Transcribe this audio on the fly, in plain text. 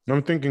No,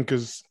 I'm thinking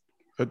because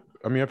I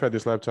mean I've had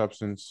this laptop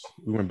since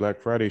we went Black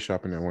Friday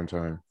shopping at one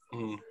time.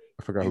 Mm.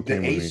 I forgot who The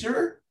came with me.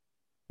 Acer?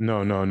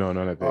 No, not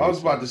the Oh, I was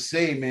Acer. about to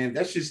say, man,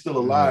 that shit's still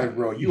alive,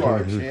 bro. You are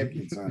a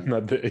champion, son.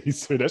 Not the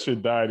Acer. That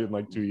shit died in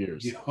like 2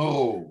 years.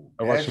 Yo,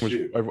 I watched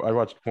I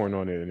watched porn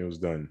on it and it was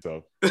done.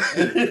 So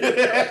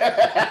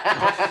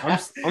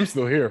I'm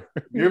still here.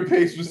 Your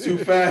pace was too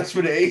fast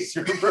for the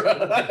Acer, bro.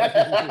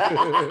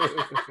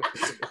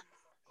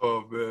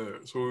 Oh man.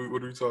 So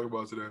what are we talking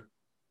about today?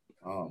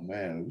 Oh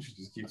man, we should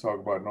just keep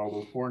talking about all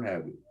those porn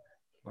habits.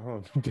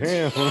 Oh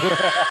damn.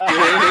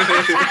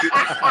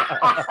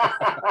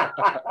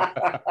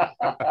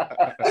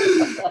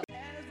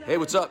 Hey,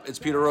 what's up? It's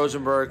Peter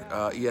Rosenberg,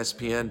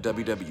 ESPN,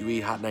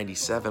 WWE, Hot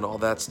 97, all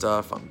that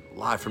stuff. I'm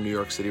live from New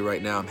York City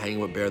right now. I'm hanging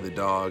with Bear the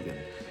Dog, and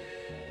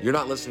you're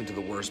not listening to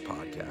the worst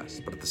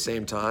podcast, but at the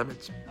same time,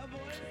 it's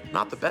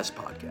not the best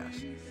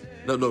podcast.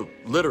 No,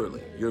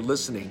 literally, you're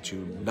listening to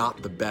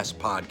not the best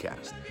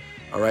podcast,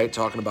 all right?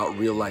 Talking about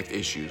real life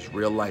issues,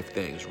 real life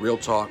things, real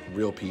talk,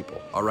 real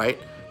people, all right?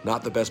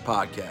 Not the best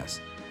podcast.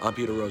 I'm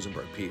Peter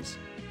Rosenberg. Peace.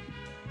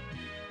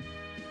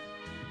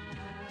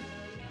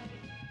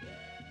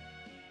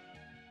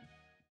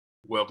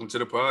 Welcome to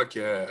the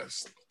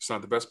podcast. It's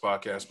not the best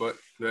podcast, but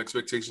the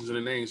expectations in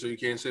the name, so you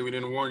can't say we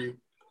didn't warn you.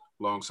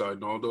 Alongside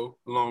Naldo,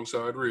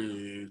 alongside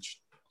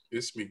Ridge,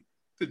 it's me,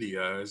 the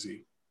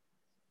D-I-Z.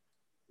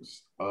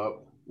 What's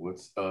up?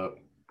 What's up?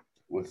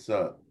 What's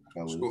up,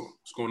 fellas?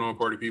 What's going on,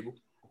 party people?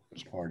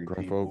 Party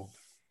Grown people folk.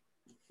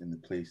 in the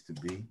place to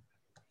be.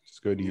 It's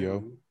good,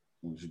 yo.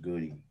 Who's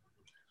goody?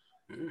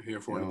 Yeah, here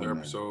for another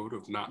episode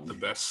of Not the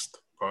Best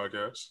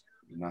Podcast.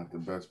 Not the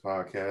best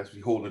podcast.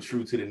 We holding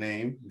true to the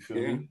name. You feel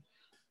me?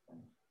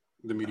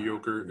 The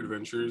mediocre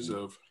adventures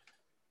of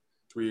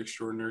three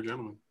extraordinary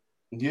gentlemen.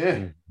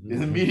 Yeah,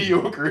 the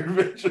mediocre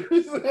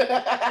adventures.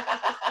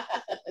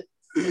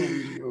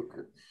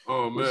 Mediocre.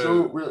 Oh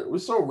man, we're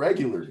so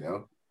regular,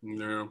 yo.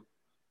 Yeah,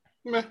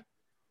 meh.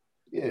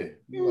 Yeah,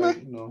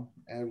 like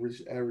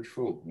average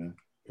folk, man.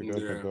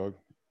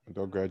 My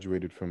dog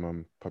graduated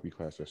from puppy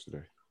class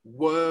yesterday.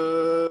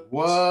 What?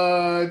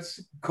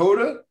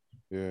 Coda?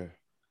 Yeah.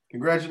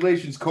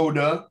 Congratulations,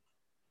 Coda.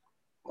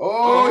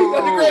 Oh, he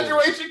got the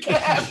graduation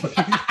cap.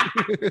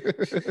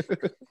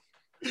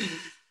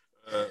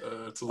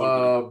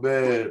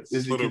 Man,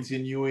 is he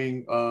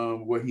continuing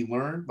what he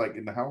learned, like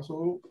in the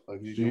household?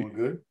 Like he's doing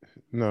good?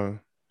 No,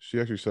 she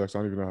actually sucks. I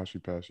don't even know how she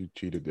passed. She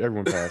cheated.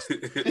 Everyone passed.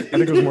 I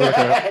think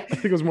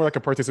it was more like a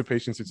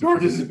participation situation.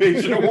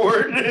 Participation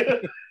award.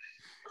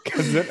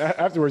 Because then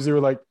afterwards they were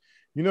like,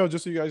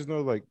 just so you guys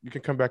know, like you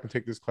can come back and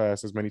take this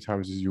class as many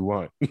times as you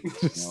want.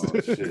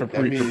 For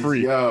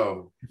free.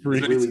 Yo,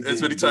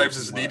 as many times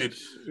as needed.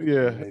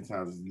 Yeah. As many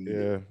times as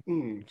needed.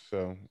 Yeah.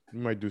 So we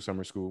might do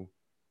summer school.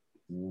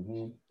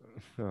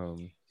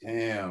 Mm-hmm.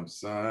 Damn,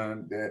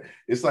 son.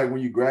 It's like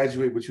when you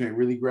graduate, but you ain't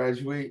really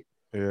graduate.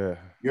 Yeah.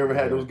 You ever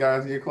had those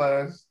guys in your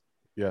class?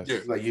 Yes.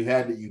 It's like you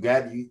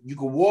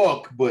could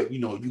walk, but you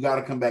got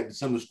to come back to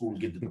summer school to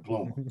get the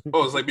diploma.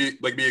 Oh, it's like being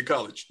in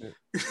college.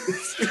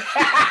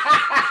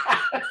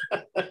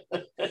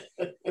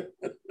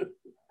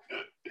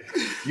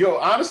 Yo,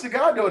 honest to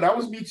God, though, that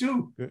was me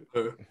too.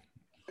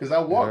 Because I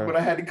walked, but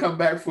I had to come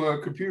back for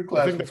a computer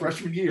class for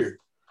freshman year.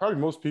 Probably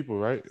most people,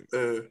 right?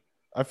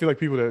 I feel like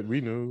people that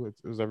we knew,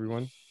 it was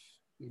everyone.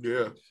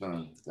 Yeah.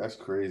 Son, that's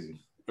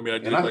crazy. I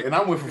mean,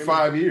 I went for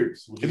 5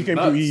 years. If you came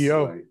through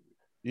EEO.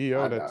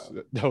 EEO,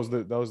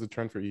 that was the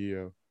trend for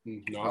EEO.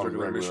 No, I was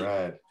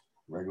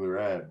regular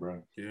ad,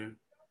 bro. Yeah.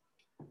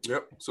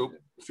 Yep. So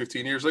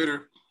 15 years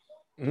later,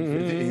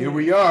 here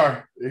we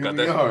are. Got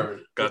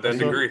that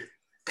degree.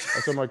 I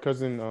saw my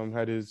cousin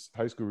had his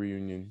high school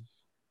reunion,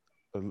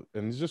 and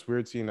it's just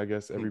weird seeing, I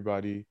guess,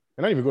 everybody.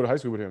 And I didn't even go to high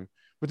school with him,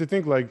 but to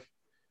think like,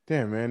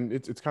 damn, man,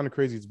 it's kind of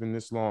crazy. It's been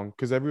this long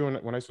because everyone,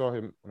 when I saw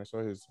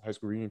his high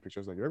school reunion picture,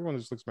 I was like, everyone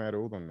just looks mad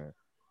old on there.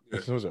 Yeah.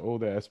 Those are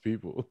old ass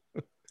people.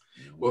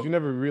 Well, you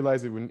never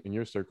realize it in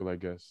your circle, I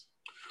guess.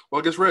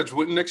 Well, I guess, Reg,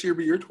 wouldn't next year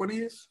be your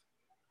 20th?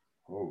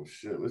 Oh,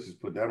 shit. Let's just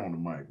put that on the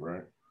mic,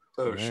 right?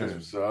 Oh, shit.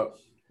 What's up?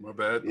 My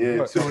bad. Yeah,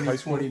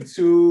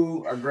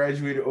 2022. I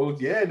graduated. Oh,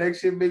 yeah,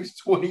 next year makes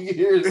 20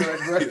 years when I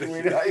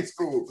graduated high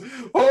school.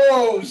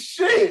 Oh,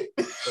 shit.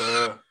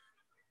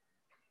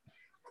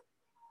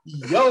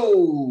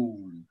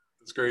 Yo.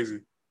 That's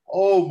crazy.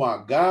 Oh, my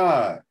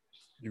God.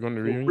 You going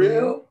to the reunion? For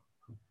real?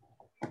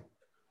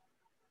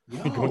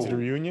 You going to the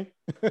reunion?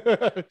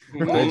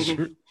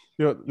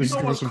 Yo, you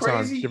know what's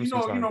crazy? You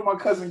know my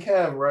cousin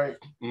Kev, right?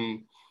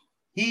 Mm.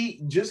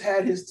 He just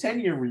had his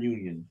 10-year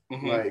reunion,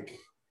 mm-hmm. like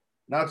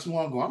not too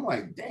long ago. I'm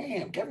like,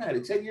 damn, Kevin had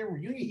a 10-year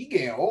reunion. He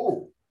getting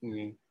old.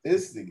 Mm-hmm.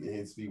 This thing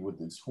hits me with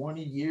the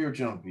 20-year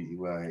jumpy,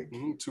 like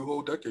 2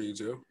 whole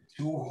decades, yo.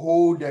 2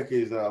 whole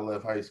decades that I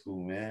left high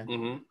school, man.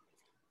 Mm-hmm.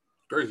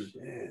 Crazy.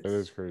 Shit. That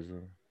is crazy.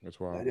 That's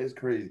wild. That is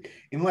crazy.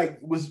 And like,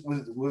 what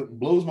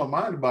blows my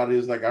mind about it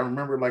is like I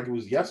remember like it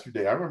was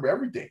yesterday. I remember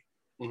everything.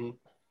 Mm-hmm.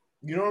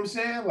 You know what I'm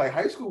saying? Like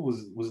high school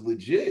was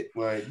legit.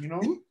 Like you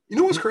know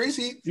what's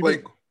crazy?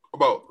 Like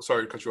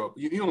sorry to cut you off.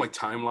 You know, like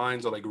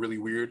timelines are like really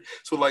weird.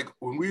 So like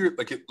when we were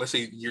like, let's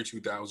say year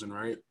 2000,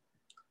 right?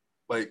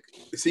 Like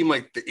it seemed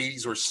like the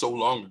 80s were so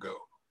long ago.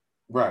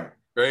 Right.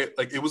 Right?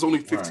 Like it was only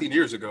 15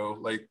 years ago,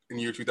 like in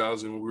the year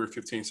 2000 when we were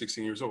 15,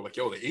 16 years old. Like,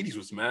 yo, the 80s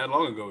was mad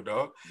long ago,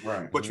 dog.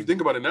 Right. But you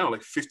think about it now,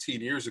 like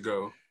 15 years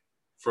ago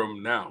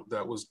from now,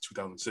 that was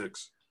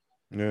 2006.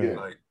 Yeah.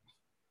 Like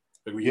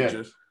we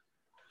just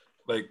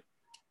like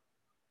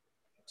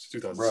it's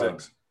 2006.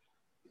 Bruh.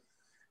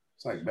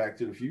 It's like Back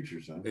to the Future,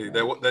 son. Hey,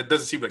 that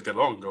doesn't seem like that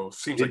long ago.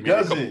 Seems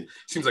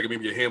like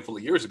maybe a handful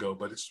of years ago,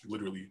 but it's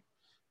literally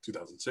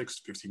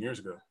 2006, 15 years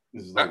ago.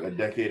 This is like a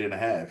decade and a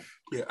half.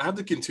 Yeah, I have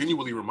to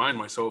continually remind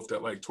myself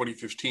that like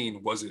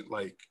 2015 wasn't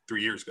like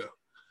 3 years ago.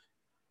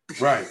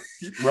 Right.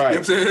 You know what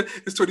I'm saying?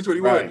 It's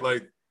 2021. Right.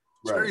 Like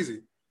it's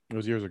crazy. It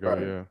was years ago,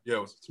 Right.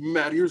 Yeah, it's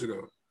mad years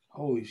ago.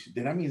 Holy shit.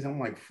 That means I'm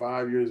like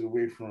 5 years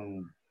away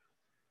from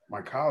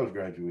my college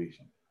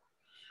graduation.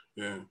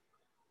 Yeah.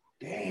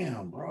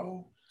 Damn,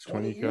 bro.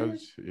 20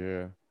 years?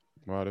 Yeah.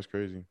 Wow, that's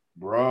crazy.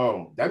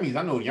 Bro, that means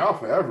I know y'all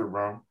forever,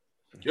 bro.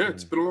 Yeah,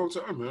 it's been a long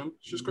time, man.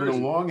 It's just crazy.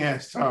 Been a long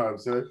ass time,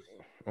 son.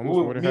 Almost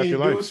more than half your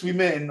life. Deuce, we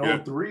met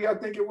in 03, I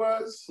think it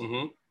was.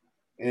 Mm-hmm.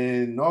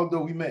 And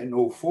Naldo, we met in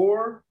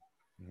 04.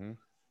 Mm-hmm.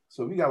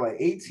 So we got like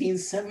 18,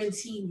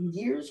 17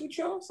 years with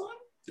y'all, son.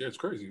 Yeah, it's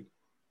crazy.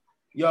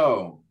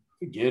 Yo,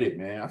 forget it,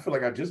 man. I feel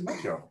like I just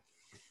met y'all.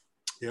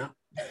 Yeah.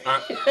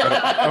 I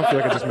don't feel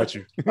like I just met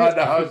you. No,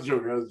 I was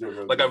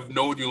joking. Like I've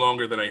known you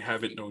longer than I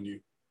haven't known you.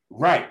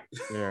 Right.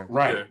 Yeah.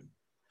 Right. Yeah.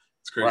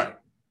 It's crazy. Right.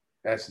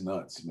 That's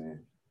nuts,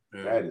 man.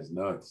 Yeah. That is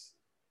nuts.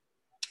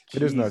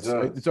 It is nuts.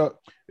 Jesus.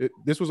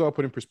 This was all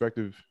put in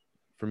perspective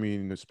for me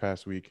in this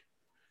past week.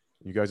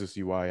 You guys will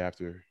see why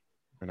after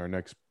in our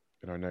next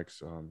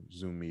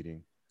Zoom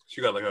meeting.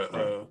 So you got like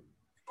a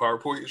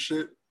PowerPoint and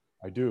shit?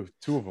 I do.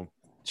 2 of them.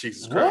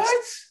 Jesus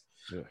Christ.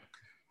 What? Yeah.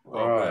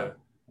 Oh, man.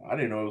 I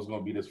didn't know it was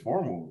going to be this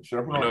formal. Should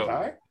I put on a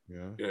tie?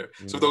 Yeah.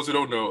 So those who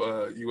don't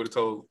know, you want to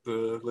tell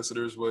the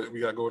listeners what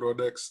we got going on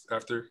next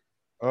after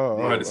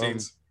behind the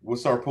scenes?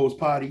 What's our post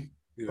party?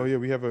 Yeah. Oh yeah,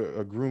 we have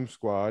a groom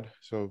squad.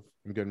 So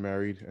I'm getting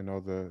married, and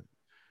all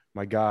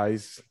my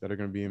guys that are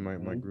gonna be in my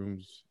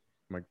groom's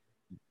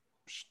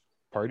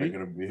party.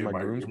 My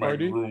groom's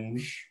party.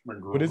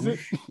 What is it?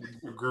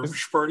 A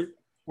groom's party.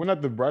 We're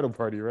not the bridal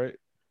party, right?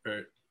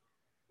 Right.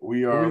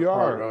 We are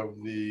part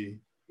of the.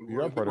 We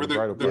are part of the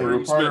bridal party. party.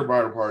 We're part of the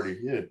bridal party.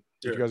 Yeah.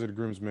 You guys are the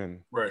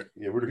groomsmen. Right.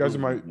 Yeah, we're the you guys are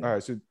my. groomsmen. All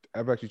right, so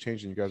I've actually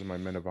changed it. You guys are my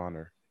men of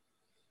honor.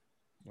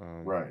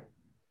 Right.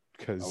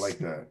 Because I like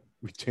that.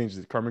 We changed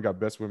it. Carmen got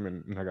best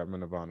women, and I got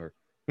men of honor.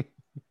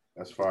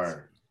 That's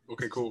fire.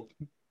 Okay, cool.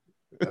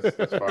 That's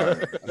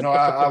fire. No,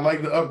 I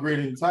like the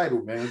upgraded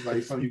title, man. It's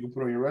like something you can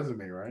put on your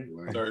resume, right?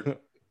 Like, I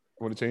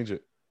want to change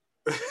it.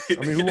 I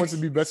mean, who wants to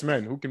be best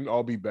men? Who can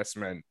all be best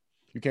men?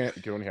 You can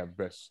only have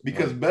best.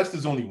 Because best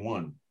is only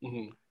one.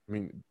 Mm-hmm. I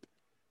mean,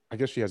 I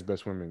guess she has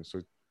best women.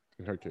 So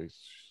in her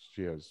case,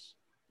 she has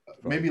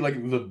maybe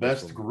like the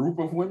best group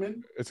of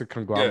women. It's a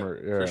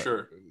conglomerate. Yeah, for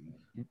sure.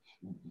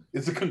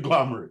 It's a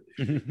conglomerate.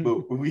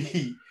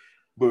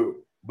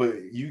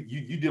 but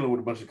you dealing with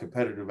a bunch of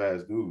competitive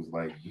ass dudes.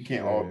 Like you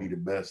can't all be the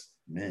best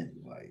men.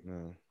 Like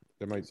no,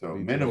 that might. So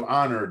men of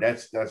honor.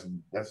 That's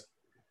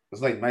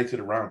like Knights of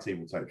the Round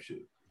Table type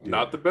shit.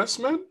 Not the best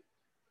men.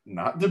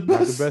 Not the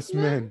best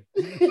men.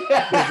 Even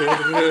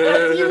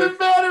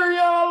better,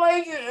 y'all.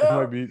 Like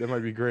it. That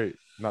might be great.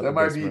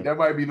 That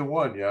might be the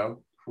one,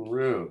 yo. For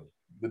real.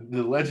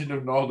 The legend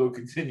of Naldo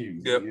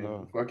continues. Yep.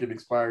 Fucking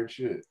expired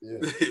shit. Yeah.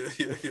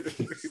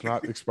 It's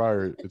not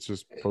expired. It's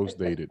just post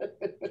dated.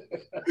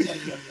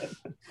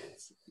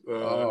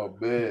 Oh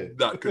man.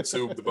 Not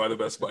consumed by the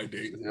Best Buy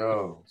date.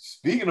 Yo,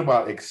 speaking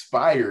about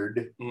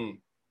expired,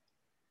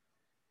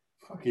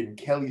 fucking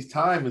Kelly's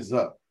time is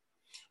up.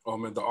 Oh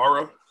man, the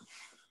aura.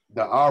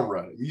 The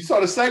aura. You saw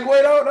the segue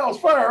though? That was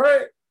fire,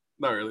 right?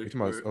 Not really.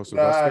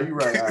 Nah, you're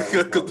right.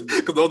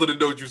 Because all didn't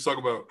know what you was talking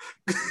about.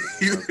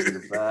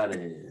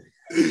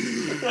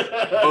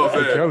 Oh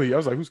man, Kelly. I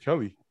was like, who's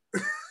Kelly?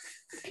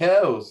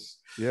 Kels.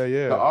 Yeah.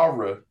 The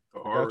aura.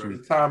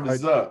 His time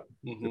is up.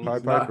 The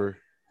Pied Piper.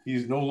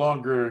 He's no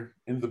longer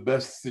in the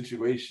best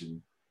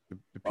situation. The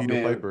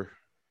Peter Piper.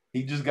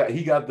 He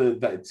got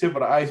the tip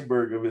of the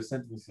iceberg of his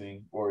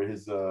sentencing or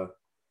his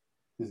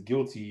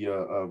guilty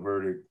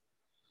verdict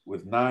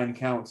with 9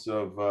 counts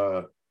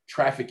of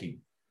trafficking.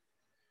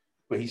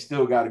 But he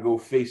still got to go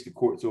face the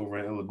courts over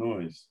in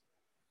Illinois.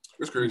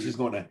 That's crazy.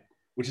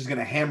 Which is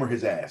gonna hammer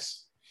his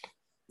ass.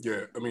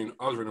 Yeah, I mean,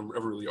 I was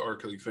never really an R.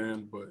 Kelly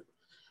fan, but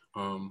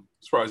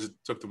surprised it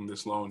took them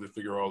this long to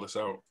figure all this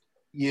out.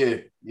 Yeah.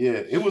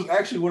 It was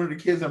actually one of the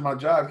kids at my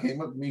job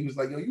came up to me. He was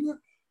like, "Yo,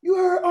 you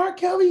heard R.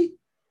 Kelly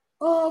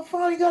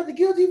finally got the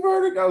guilty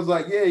verdict?" I was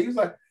like, "Yeah." He was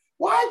like,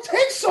 "Why it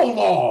take so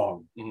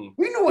long? Mm-hmm.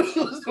 We knew what he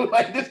was doing.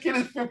 Like, this kid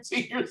is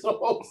 15 years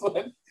old."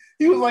 So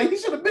he was like, "He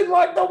should have been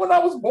locked up when I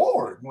was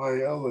born."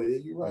 Like, I was like, "Yeah,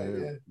 you're right."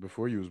 Yeah.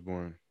 Before you was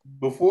born.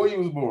 Before you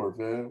was born,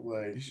 man.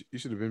 Like, you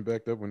should have been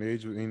backed up when the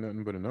age ain't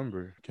nothing but a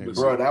number.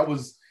 Bro, that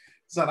was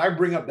Son, I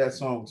bring up that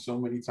song so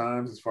many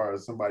times as far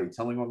as somebody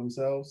telling on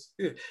themselves.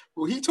 Yeah.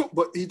 Well, he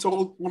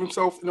told on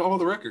himself in all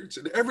the records,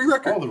 in every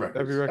record. All the records.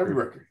 Every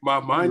record. My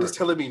mind is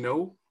telling me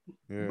no.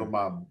 Yeah. But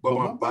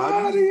my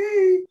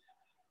body.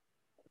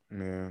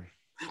 Yeah.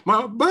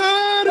 My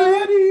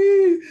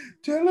body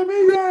telling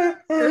me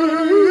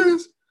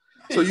yes.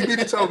 So you mean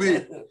to tell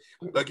me,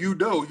 like, you're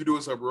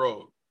doing something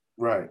wrong.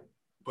 Right.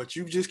 But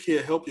you just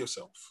can't help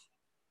yourself.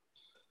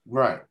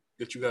 Right.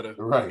 That you gotta.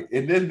 Right.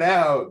 And then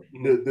now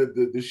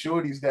the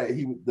shorties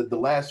that the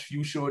last few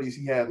shorties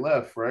he had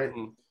left, right,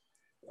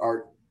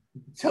 are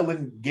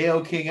telling Gayle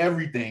King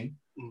everything,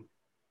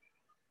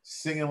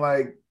 singing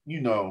like,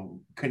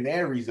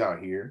 canaries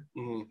out here,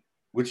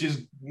 which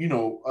is,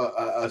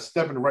 a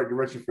step in the right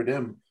direction for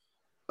them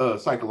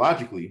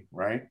psychologically,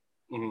 right?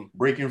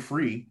 Breaking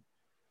free.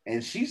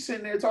 And she's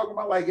sitting there talking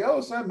about like,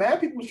 yo, son, mad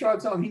people was trying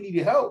to tell him he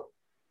needed help.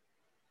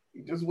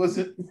 He just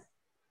wasn't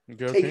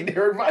taking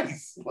their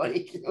advice.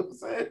 Like, you know what I'm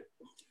saying?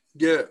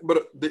 Yeah,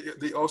 but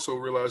they also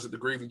realize that the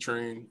gravy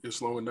train is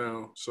slowing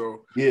down.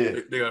 So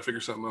they got to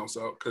figure something else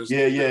out. Because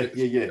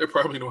they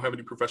probably don't have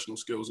any professional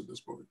skills at this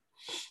point.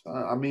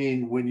 I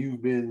mean, when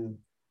you've been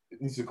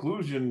in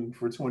seclusion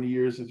for 20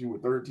 years since you were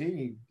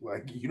 13,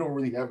 like, you don't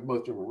really have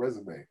much of a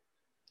resume.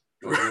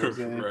 You know what I'm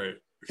saying? Right.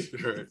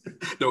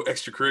 No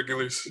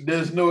extracurriculars.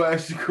 There's no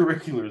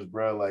extracurriculars,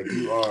 bro. Like,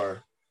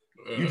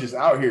 you just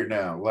out here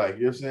now. Like,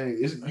 you know what I'm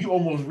saying? You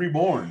almost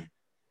reborn.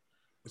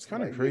 It's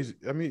kind of crazy.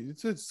 I mean,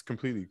 it's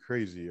completely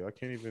crazy. I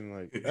can't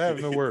even I have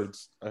no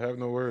words. I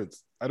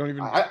don't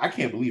even. I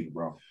can't believe it,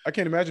 bro. I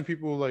can't imagine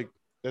people like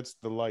that's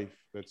the life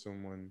that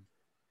someone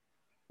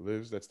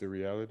lives. That's their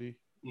reality.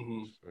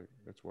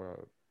 That's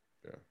wild.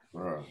 Yeah,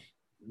 bro.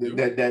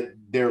 That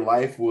their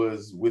life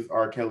was with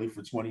R. Kelly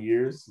for 20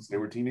 years since they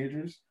were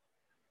teenagers.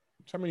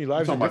 How many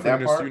lives are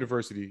different in this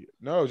university?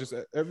 No, just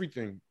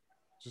everything.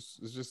 It's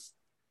just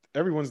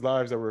everyone's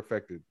lives that were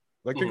affected.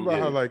 Like, think about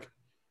how like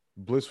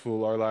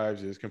blissful our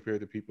lives is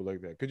compared to people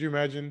like that. Could you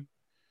imagine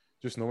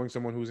just knowing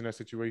someone who's in that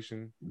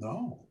situation?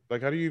 No.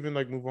 Like, how do you even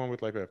like move on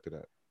with life after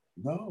that?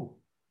 No.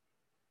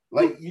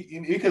 Like,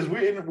 because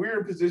we're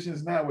in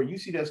positions now where you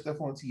see that stuff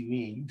on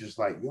TV and you just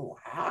like, yo,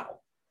 how?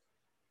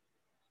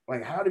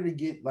 Like, how did it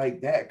get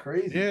like that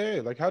crazy?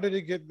 Yeah, like, how did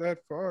it get that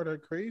far,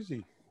 that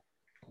crazy?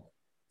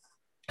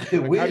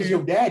 Like, where's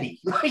your daddy?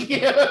 Like, you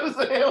know what I'm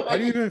saying? Like, how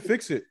do you even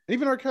fix it?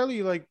 Even R.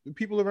 Kelly, like,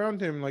 people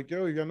around him, like,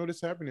 yo, you know this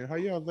happening. How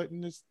y'all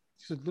letting these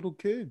are little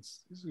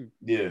kids? These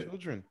are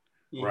children.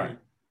 Right.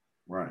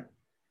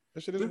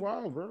 That shit is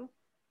wild, bro.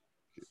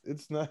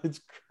 It's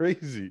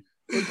crazy.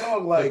 It's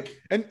all like,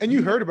 and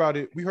you heard about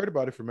it. We heard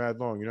about it for mad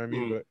long, you know what I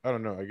mean? But I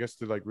don't know. I guess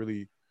to like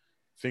really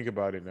think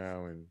about it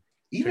now and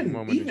even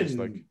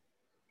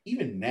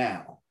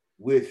now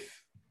with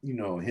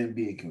him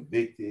being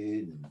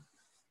convicted and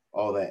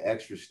all that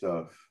extra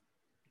stuff,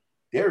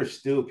 there are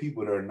still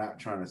people that are not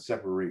trying to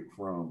separate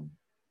from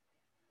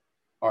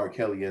R.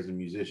 Kelly as a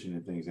musician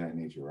and things of that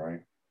nature,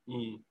 right?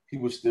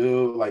 People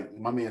still, like,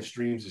 my man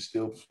streams is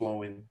still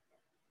flowing.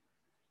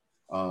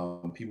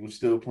 People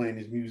still playing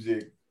his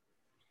music.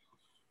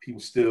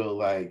 People still,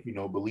 like,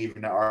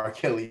 believing that R.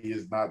 Kelly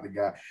is not the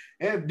guy.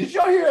 And did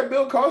y'all hear that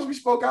Bill Cosby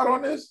spoke out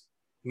on this?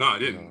 No, I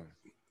didn't.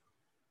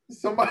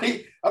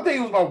 Somebody, I think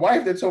it was my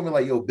wife that told me,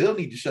 like, yo, Bill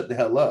need to shut the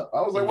hell up.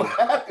 I was like, what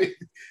happened?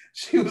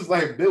 She was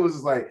like, Bill was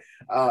just like,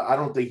 I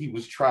don't think he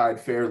was tried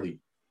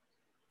fairly.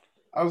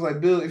 I was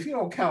like, Bill, if you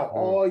don't count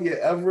all your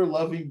ever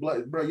loving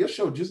blood, bro, your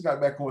show just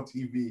got back on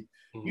TV.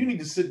 You need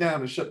to sit down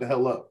and shut the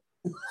hell up.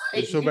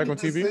 The show back on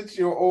TV? Sit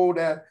your old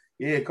ass.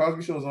 Yeah,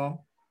 Cosby Show's on. It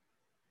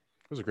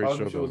was a great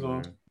Cosby show.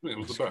 On. It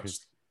was the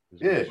best.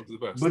 Yeah,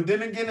 but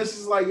then again, this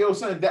is like, yo,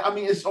 son,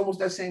 it's almost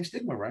that same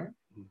stigma, right?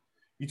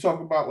 You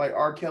talk about like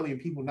R. Kelly and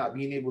people not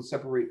being able to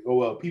separate,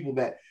 people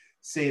that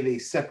say they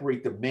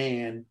separate the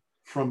man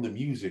from the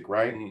music,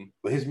 right?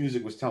 But his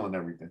music was telling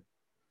everything.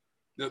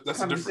 That's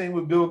kind of the same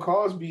with Bill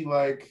Cosby.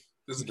 Like,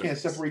 you can't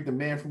separate the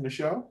man from the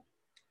show.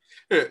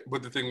 Yeah,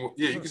 but the thing,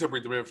 you can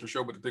separate the man from the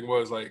show. But the thing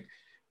was,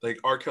 like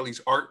R.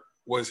 Kelly's art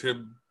was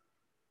him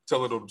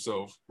telling on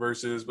himself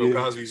versus Bill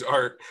Cosby's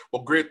art.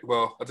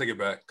 Well, I take it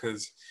back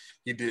because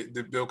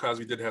Bill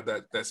Cosby did have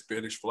that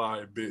Spanish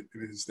Fly bit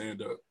in his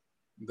stand up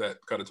that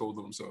kind of told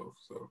on himself.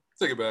 So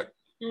take it back.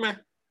 Meh.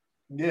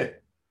 Yeah.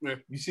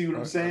 You see what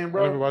I'm saying,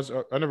 bro?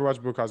 I never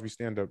watched Bill Cosby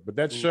stand up, but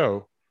that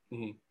show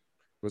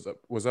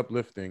was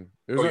uplifting.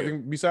 There was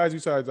nothing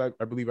besides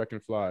I Believe I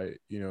Can Fly.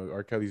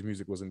 R. Kelly's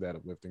music wasn't that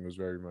uplifting. It was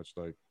very much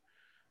like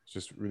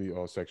just really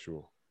all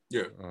sexual.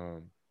 Yeah.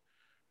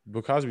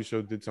 Bill Cosby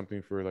show did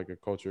something for like a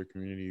culture,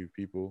 community of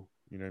people.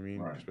 You know what I mean?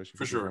 Right. Especially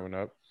for sure growing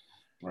up.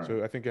 Right.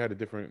 So I think it had a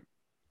different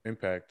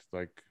impact,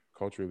 like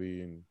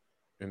culturally and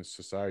in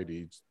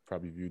society. It's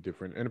probably viewed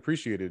different and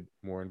appreciated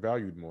more and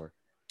valued more.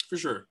 For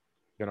sure.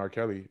 Than R.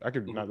 Kelly. I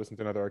could not listen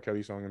to another R.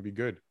 Kelly song and be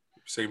good.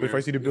 Same if I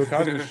see the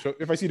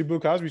Bill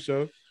Cosby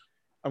show,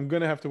 I'm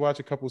gonna have to watch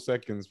a couple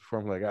seconds before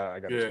I'm like,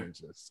 I gotta change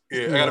this.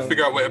 Yeah, I gotta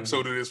figure out what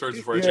episode it is first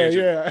before I change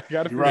it. Yeah, I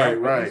gotta figure out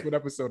at least what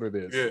episode it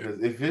is.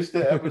 Yeah. If it's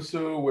the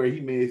episode where he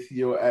made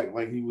Theo act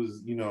like he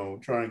was,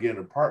 trying to get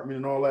an apartment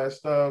and all that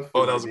stuff.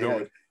 Oh, that was a good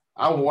one.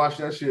 I will watch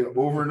that shit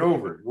over and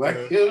over.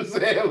 Like, you know what I'm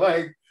saying?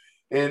 Like,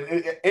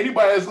 and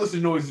anybody that's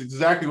listening knows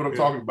exactly what I'm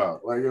talking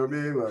about. Like, you know what I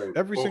mean? Like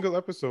every single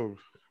episode.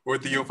 Where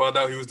Theo found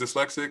out he was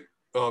dyslexic.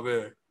 Oh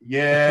man.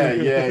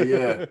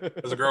 Yeah.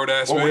 As a grown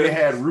ass man.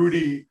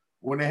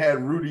 When they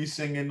had Rudy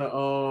singing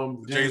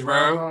the James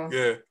Brown.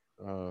 Yeah.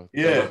 That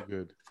was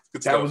good.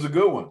 That was a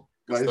good one.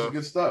 Like, it's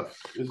good stuff.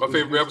 My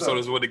favorite episode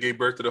is when they gave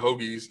birth to the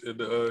Hoagies in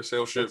the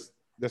sail ship.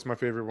 That's my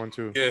favorite one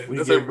too. Yeah,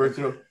 we gave birth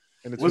to.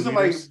 Wasn't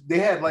like they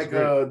had like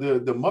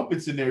the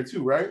Muppets in there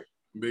too, right?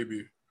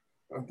 Maybe.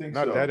 I think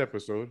not so. that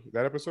episode.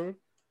 That episode.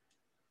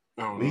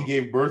 I don't know. When he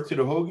gave birth to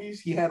the Hoagies,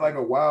 he had like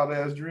a wild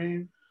ass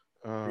dream.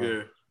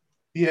 Yeah.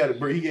 He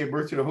gave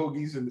birth to the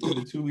Hoagies and the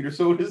 2-liter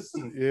sodas.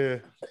 Yeah,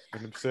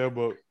 and the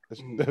sailboat.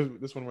 That's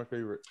one of my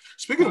favorites.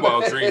 Speaking of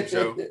wild dreams,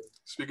 yo.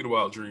 Speaking of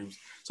wild dreams,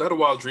 so I had a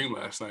wild dream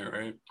last night,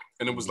 right?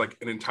 And it was like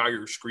an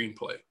entire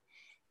screenplay,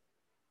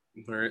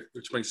 right?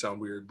 Which may sound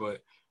weird,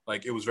 but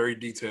like it was very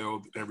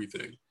detailed and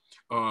everything.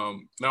 Now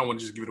I want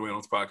to just give it away on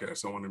this podcast.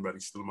 So I don't want anybody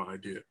to steal my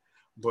idea,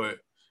 but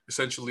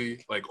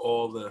essentially, like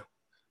all the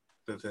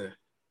all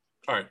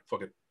right,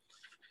 fuck it.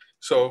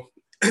 So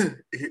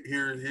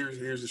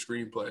here's the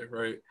screenplay,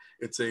 right?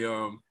 It's a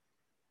I'll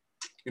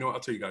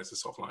tell you guys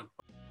this offline.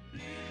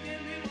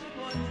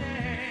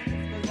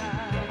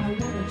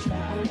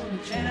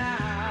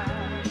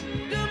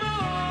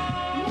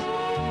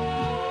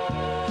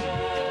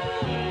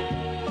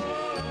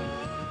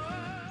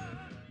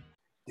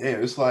 Yeah,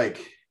 it's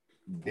like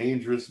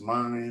Dangerous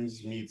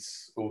Minds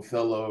meets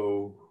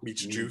Othello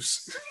meets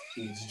Juice.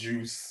 Meets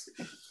Juice.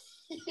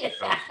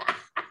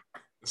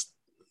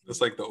 That's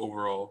like the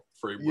overall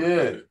framework.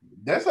 Yeah,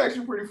 that's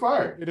actually pretty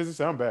fire. It doesn't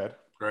sound bad,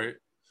 right?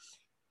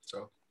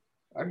 So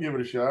I'd give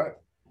it a shot.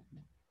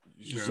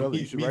 You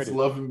should write it.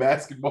 Love and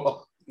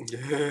Basketball.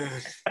 Yeah.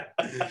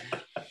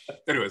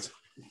 Anyways,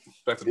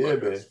 back to the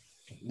podcast. Man.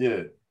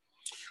 Yeah.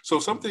 So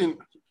something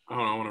I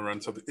don't know. I want to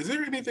run something. Is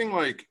there anything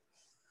like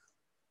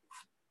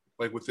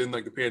within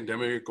like the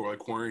pandemic or like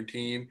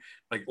quarantine,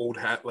 like old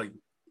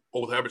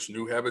habits,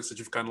 new habits that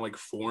you've kind of like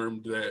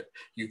formed that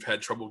you've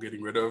had trouble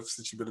getting rid of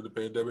since you've been in the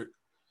pandemic?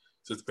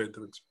 Since the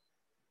pandemic's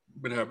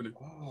been happening.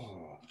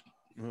 Oh,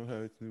 old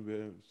habits, new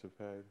habits I've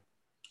had.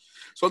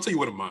 So I'll tell you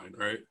one of mine,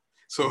 right?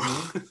 So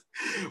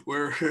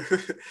we're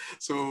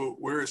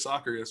at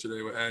soccer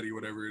yesterday with Addie,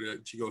 whatever,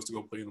 that she goes to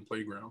go play in the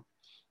playground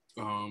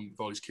with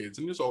all these kids,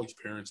 and there's all these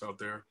parents out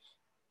there.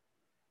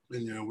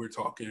 And we're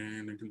talking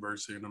and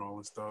conversing and all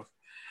this stuff.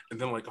 And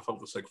then like I felt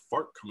this like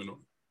fart coming on.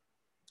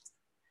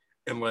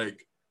 And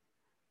like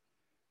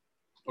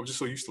I'm just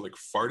so used to like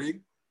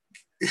farting.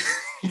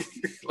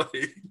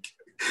 like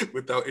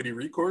without any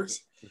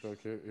recourse.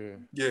 Okay,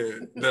 yeah.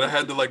 That I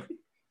had to like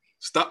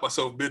stop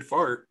myself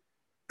mid-fart.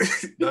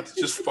 Not to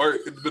just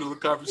fart in the middle of a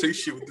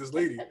conversation with this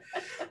lady.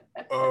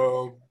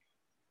 I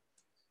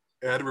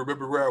had to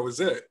remember where I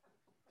was at.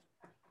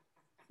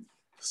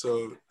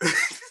 So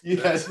you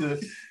had to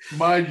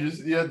remind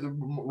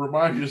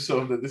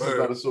yourself that this is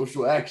not a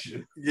social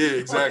action. Yeah,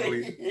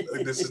 exactly.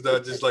 Like, this is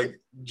not just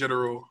like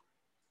general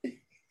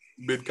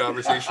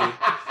mid-conversation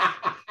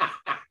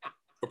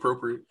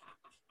appropriate.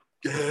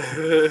 So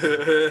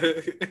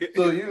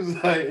you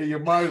was like, in your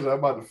mind was like, I'm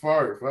about to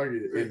fart, fuck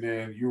it, and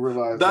then you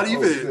realize not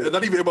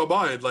even in my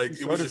mind, like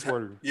it was just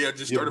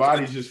just your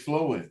body's just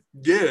flowing.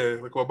 Yeah,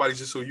 like my body's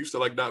just so used to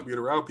like not being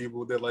around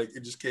people that like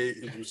it just can't.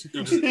 It was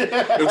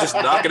just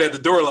knocking at the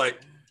door, like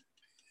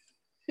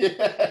yeah,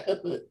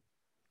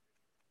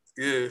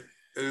 it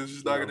was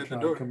just knocking at the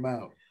door. Come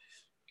out,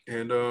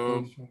 and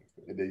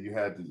then you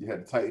had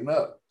to tighten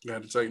up. You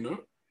had to tighten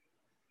up.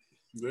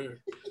 Yeah.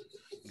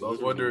 So I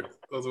was wondering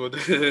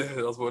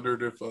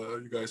if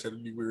you guys had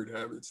any weird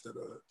habits that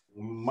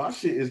my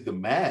shit is the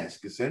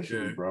mask,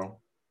 essentially, bro.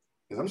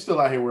 Because I'm still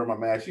out here wearing my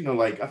mask.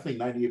 Like I think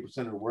 98%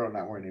 of the world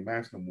not wearing their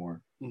mask no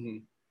more. Mm-hmm.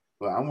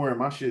 But I'm wearing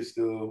my shit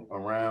still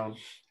around.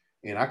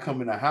 And I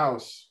come in the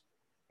house,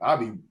 I'll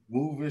be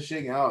moving,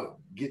 shaking out,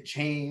 get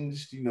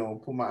changed,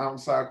 put my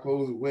outside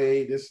clothes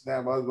away, this,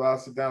 that, blah, blah,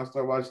 sit down,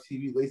 start watching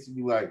TV. Lacey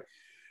be like,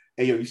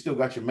 hey, yo, you still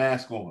got your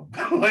mask on.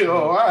 I'm like,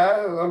 oh, all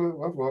right,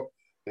 my fault.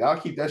 I'll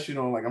keep that shit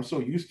on. Like, I'm so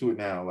used to it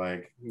now.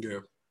 Like, yeah,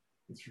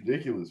 it's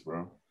ridiculous,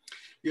 bro.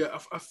 Yeah,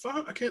 I'm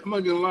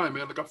not gonna lie,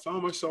 man. Like, I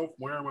found myself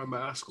wearing my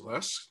mask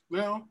less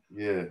now.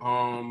 Yeah.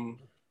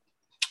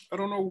 I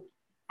don't know.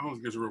 I don't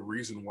think there's a real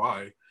reason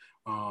why.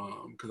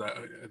 Because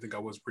I think I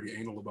was pretty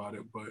anal about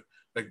it. But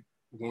like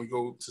when we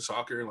go to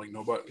soccer and like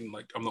nobody, and,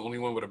 like I'm the only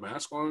one with a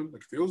mask on,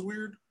 like it feels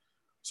weird.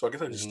 So I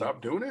guess I just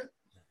stopped doing it.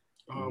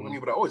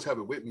 But I always have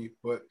it with me.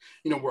 But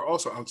we're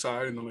also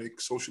outside and like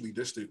socially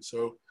distant,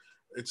 so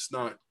it's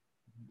not,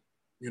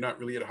 you're not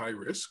really at a high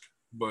risk,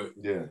 but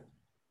yeah.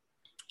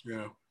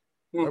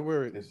 I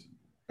wear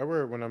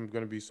it when I'm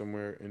gonna be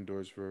somewhere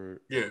indoors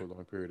for a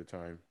long period of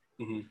time.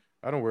 Mm-hmm.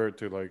 I don't wear it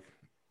to like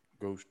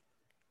go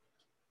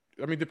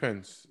I mean,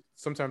 depends.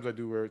 Sometimes I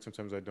do wear it.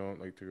 Sometimes I don't.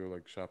 Like to go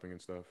like shopping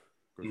and stuff,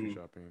 grocery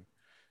shopping.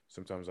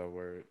 Sometimes I'll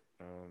wear it.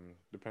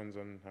 Depends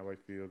on how I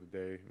feel the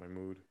day, my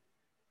mood.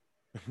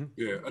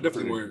 Yeah, I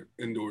definitely wear it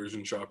indoors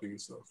and shopping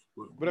and stuff.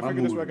 But I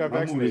figured that's why I got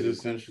vaccinated.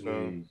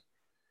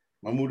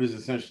 My mood is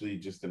essentially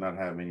just to not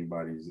have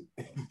anybody's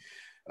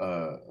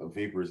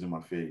vapors in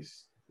my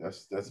face.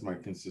 That's my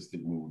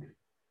consistent mood.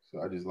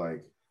 So I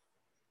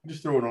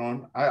just throw it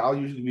on. I'll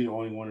usually be the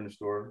only one in the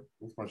store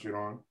with my shit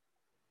on.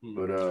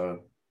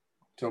 But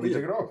tell me to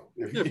take it off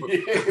if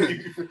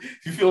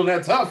you're feeling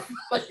that tough.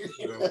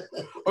 Yeah.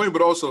 I mean,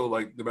 but also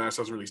like the mask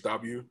doesn't really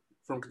stop you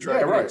from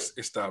contracting. Yeah, right.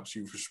 It stops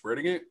you from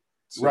spreading it.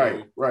 So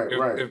right.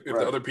 If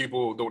the other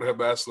people don't have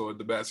masks on,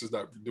 the mask is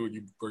not doing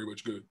you very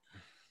much good.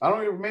 I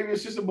don't even. Maybe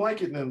it's just a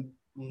blanket then.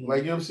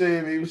 Like, you know what I'm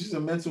saying? Maybe it's just a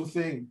mental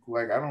thing.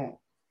 Like,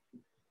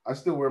 I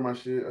still wear my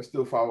shit. I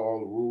still follow all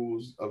the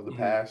rules of the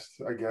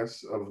past, I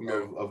guess, of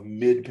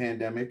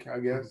mid-pandemic, I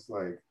guess.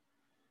 Like,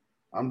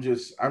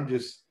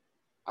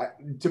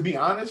 to be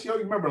honest, yo,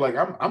 you remember, like,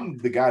 I'm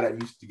the guy that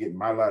used to get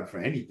my lot for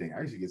anything.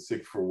 I used to get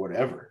sick for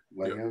whatever.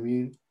 Like, you know what I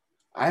mean?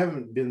 I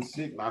haven't been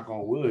sick, knock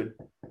on wood,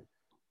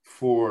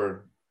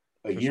 for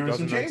a year and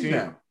some change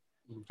now.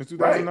 Since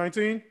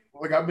 2019? Right.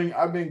 Like,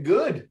 I've been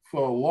good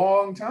for a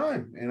long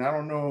time. And I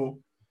don't know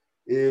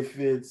if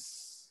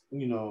it's,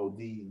 you know,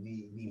 the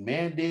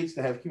mandates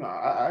to have chemo.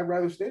 I'd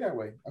rather stay that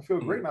way. I feel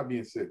great not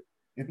being sick.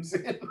 You know what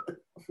I'm saying?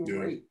 I feel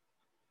great.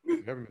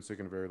 You haven't been sick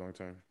in a very long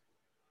time.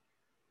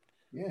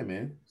 Yeah,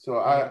 man. So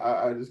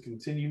I just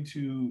continue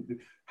to.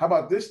 How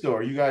about this though?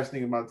 Are you guys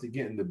thinking about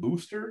getting the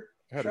booster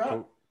shot?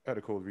 I had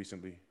a cold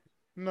recently.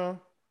 No,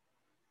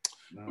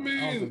 I don't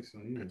think so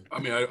either. I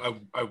mean,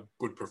 I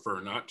would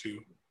prefer not to.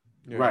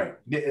 Yeah. Right.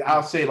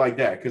 I'll say it like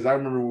that because I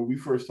remember when we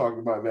first talked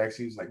about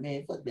vaccines, like,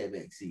 man, fuck that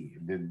vaccine.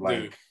 And then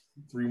like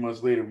 3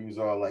 months later, we was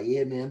all like,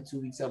 yeah, man, I'm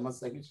 2 weeks out my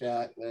second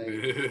shot.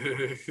 Like,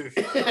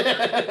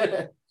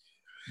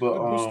 but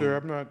booster,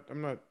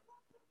 I'm not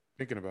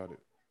thinking about it.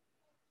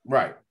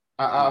 Right.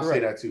 I'll say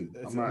that too.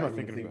 I'm not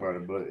thinking about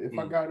it. But if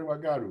I got to, I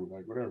got to.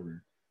 Like,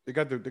 whatever. They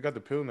got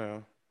the pill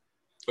now.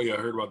 Oh yeah, I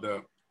heard about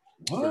that.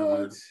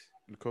 What?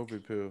 The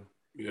COVID pill.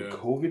 Yeah. The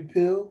COVID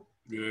pill?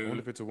 Yeah. I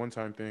wonder if it's a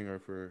one-time thing or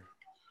if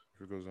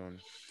it goes on.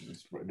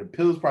 The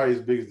pill is probably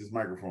as big as this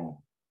microphone.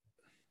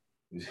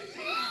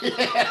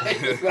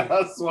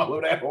 I'll swallow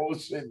that whole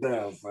shit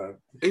down, son.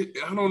 I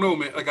don't know,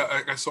 man. Like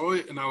I saw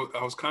it and I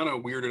was kind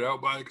of weirded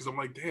out by it because I'm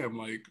like, damn,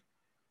 like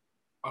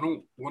I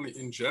don't want to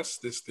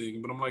ingest this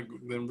thing, but I'm like,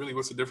 then really,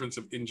 what's the difference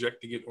of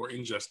injecting it or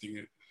ingesting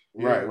it?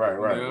 Right.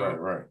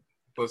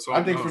 But so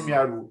I think for me,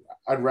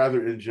 I'd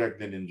rather inject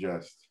than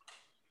ingest.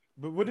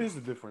 But what is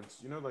the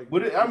difference? You know, like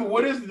what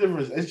is the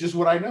difference? It's just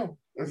what I know.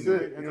 That's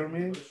it. You know what I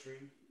mean?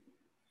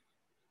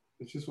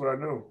 It's just what I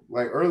know.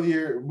 Like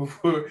earlier,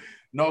 before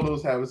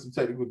Noldo's having some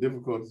technical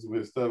difficulties with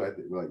his stuff,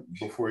 like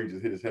before he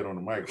just hit his head on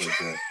the mic like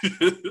that.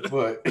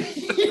 But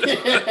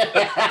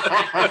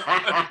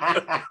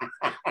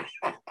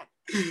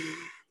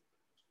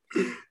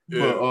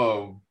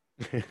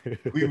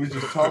we was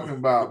just talking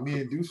about,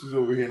 me and Deuce was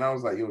over here, and I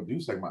was like, yo,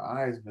 Deuce, like my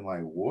eyes been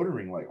like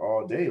watering like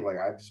all day. Like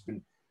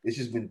it's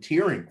just been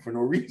tearing for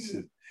no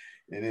reason.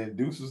 And then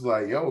Deuce was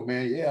like, yo,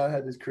 man, yeah, I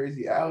had this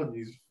crazy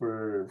allergies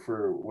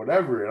for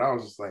whatever. And I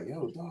was just like,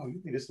 yo, dog,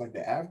 you think it's like the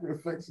after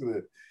effects of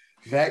the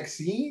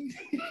vaccine?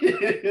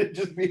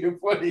 Just being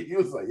funny. He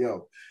was like,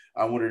 yo,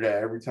 I wonder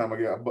that every time I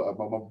get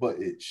my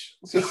butt itch.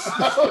 So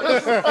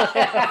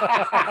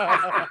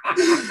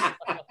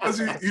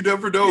you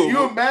never know. Can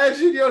you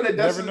imagine, yo,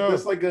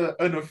 that's like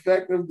an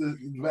effect of the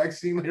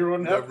vaccine later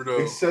on? Never know.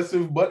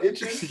 Excessive butt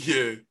itching?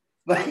 Yeah.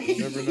 Like,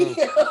 never know.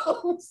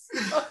 Yo,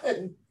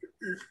 son.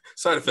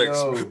 Side effects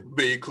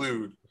may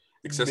include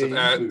excessive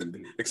ass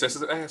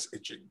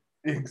itching.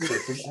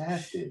 Excessive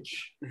ass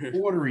itch.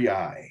 Watery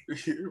eye.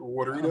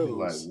 Watery nose.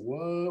 Like,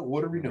 what?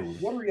 Watery nose.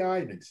 Watery eye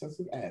and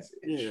excessive ass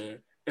itch. Yeah.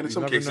 And in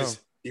some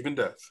cases, even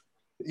death.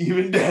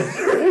 Even death,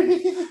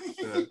 right?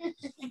 Yeah.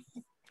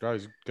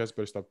 Guys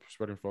better stop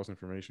spreading false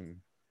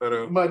information.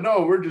 But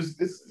no, we're just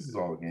this is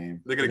all a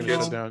game. They're gonna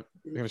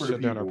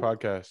shut down our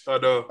podcast. I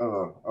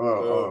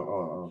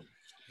know.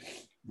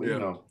 But you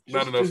know,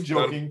 just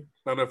joking.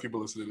 Not enough people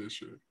listen to this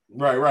shit.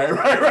 Right.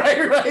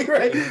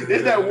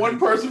 There's that one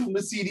person from the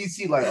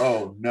CDC like,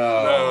 oh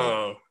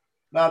no.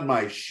 Not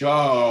my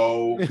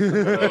show. I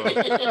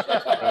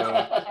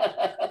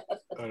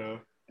know.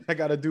 I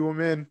gotta do them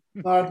in.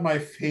 Not my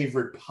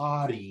favorite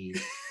potty.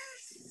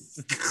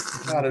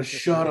 Gotta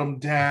shut them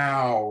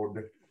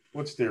down.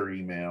 What's their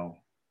email?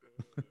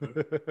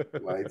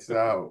 Lights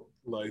out.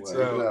 Lights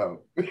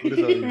out. We're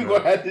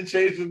gonna have to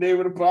change the name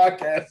of the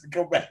podcast and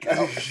come back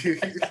out.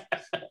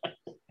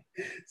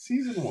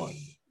 Season 1.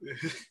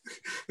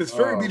 It's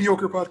very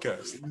mediocre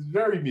podcast. It's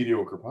very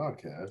mediocre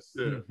podcast.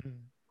 Yeah.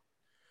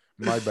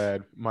 My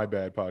bad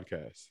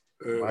podcast.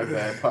 My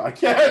bad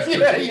podcast.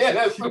 Yeah,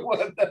 that's the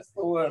one.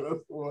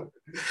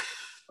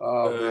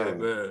 Oh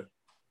man.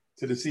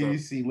 To the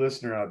CDC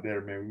listener out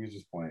there, man, we were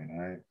just playing, all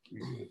right?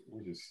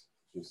 We just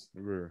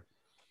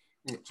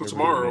So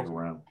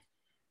tomorrow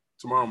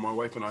tomorrow, my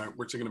wife and I,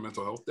 we're taking a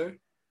mental health day.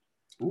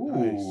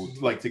 Ooh,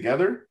 like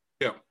together?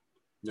 Yeah.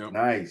 Yeah.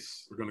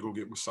 Nice. We're gonna go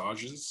get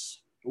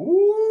massages.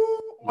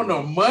 Ooh, on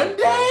a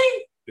Monday?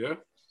 Yeah.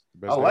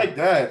 I like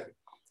that.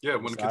 Yeah,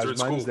 when the kids are at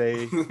school.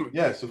 Monday.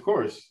 Yes, of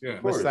course. Yeah.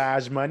 Of course.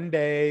 Massage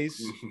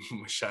Mondays.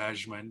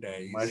 Massage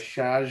Mondays.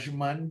 Massage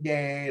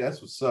Monday.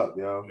 That's what's up,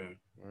 yo.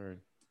 Yeah. All right.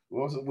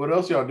 What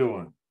else y'all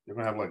doing? You're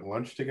gonna have like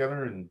lunch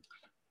together and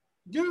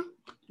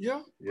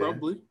Yeah,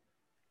 probably.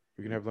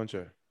 We can have lunch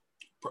at.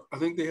 I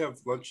think they have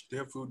lunch. They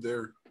have food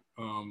there.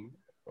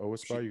 Oh, what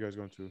spot you guys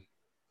going to?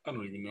 I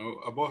don't even know.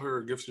 I bought her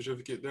a gift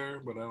certificate there,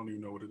 but I don't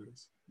even know what it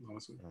is,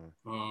 honestly.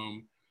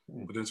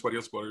 But then somebody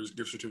else bought her a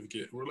gift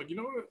certificate. And we're like, you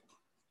know what?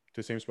 To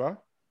the same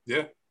spot?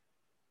 Yeah.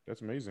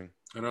 That's amazing.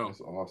 I know.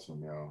 that's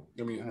awesome, yo.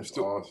 I mean, That's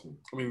still awesome.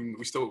 I mean,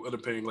 we still end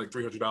up paying like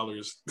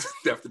 $300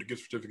 after the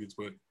gift certificates,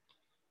 but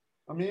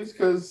I mean, it's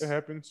because It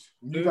happens.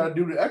 you gotta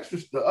do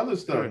the other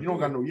stuff. Yeah. You don't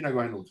got no. You're not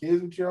gonna have no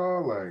kids with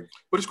y'all. Like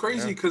it's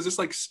crazy because it's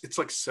like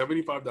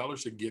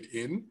 $75 to get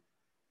in.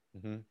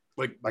 Mm-hmm.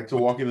 like to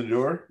walk in the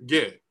door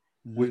Yeah,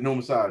 with no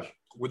massage.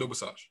 with no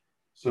massage.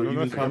 So No, you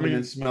can nothing. come I in mean-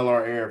 and smell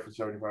our air for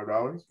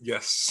 $75.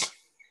 Yes.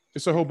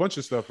 It's a whole bunch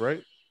of stuff,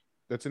 right?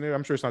 That's in there.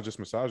 I'm sure it's not just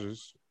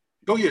massages.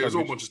 Oh yeah, there's a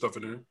whole bunch of stuff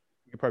in there.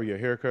 You can probably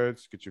get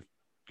haircuts, get your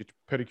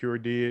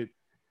pedicure did.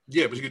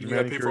 Yeah, but you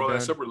gotta pay for all that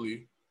Manicure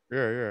separately. Yeah.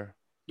 A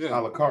Yeah,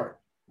 la carte.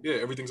 yeah,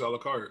 everything's a la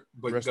carte,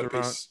 but you gotta pay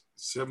Restaurant.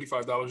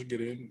 $75 to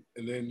get in,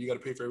 and then you gotta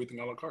pay for everything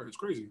a la carte. It's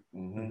crazy.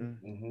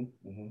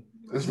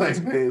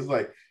 It's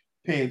like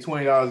paying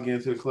 $20 to get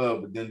into the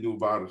club, but then do a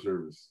bottle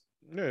service.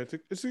 Yeah,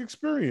 it's an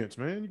experience,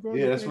 man. You go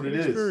Yeah, that's what it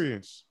is.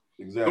 Experience.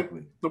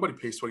 Exactly. Nobody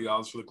pays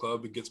 $20 for the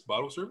club and gets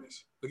bottle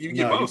service. Like you can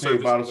No, get bottle you pay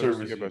service. bottle but-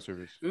 service. Get by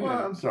service. Yeah,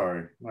 Well, I'm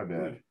sorry, my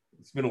bad.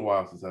 It's been a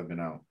while since I've been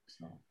out.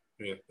 So.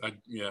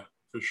 yeah,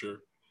 for sure.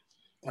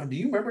 Do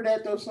you remember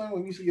that though, son?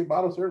 When we used to get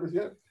bottle service,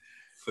 yeah.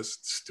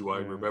 Do I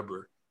Yeah.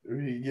 remember?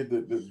 You get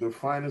the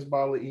finest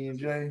bottle of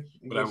E&J.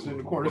 But I- sit in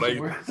the corner but I-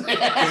 somewhere.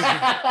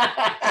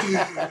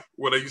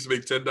 When I used to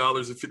make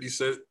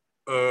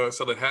 $10.50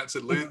 selling hats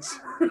at Lids,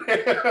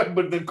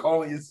 But then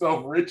calling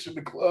yourself rich in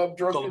the club,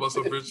 drunk. calling and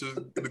myself shit. rich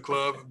in the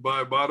club,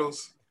 buying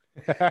bottles.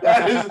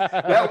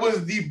 That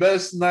was the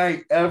best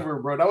night ever,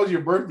 bro. That was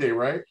your birthday,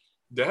 right?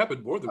 That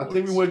happened more than I once.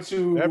 think we went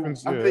to.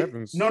 Happens, I yeah, think-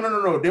 happens.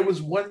 No. There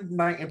was one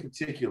night in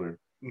particular.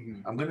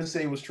 Mhm, I'm gonna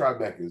say it was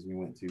Tribeca's we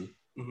went to,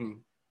 mhm.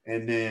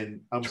 and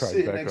then I'm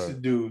sitting next to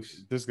Tribeca.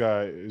 Deuce. This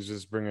guy is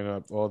just bringing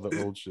up all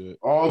the old shit.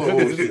 All the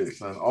old shit,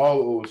 son. All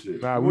the old shit.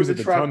 Nah, we was went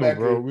at to the tunnel, Tribeca.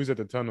 bro. We was at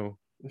the tunnel.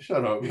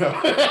 Shut up, yo.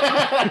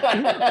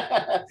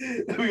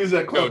 We was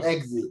at Club Yo,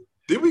 Exit.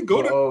 Did we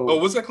go to? Oh. Oh,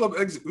 was that Club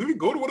Exit? Did we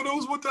go to one of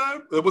those one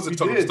time? That wasn't We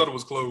tunnel. did. Tunnel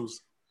was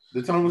closed.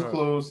 The tunnel was No,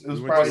 closed. It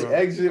was we went probably to-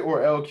 Exit or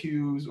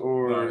LQ's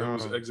or No, it it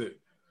was No. Exit.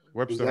 was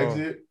Webster Hall.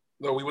 Exit.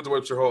 No, we went to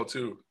Webster Hall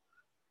too.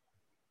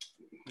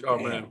 Oh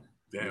Damn. man,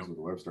 It damn. was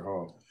Webster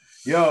Hall.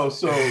 Yo,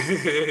 so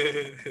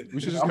We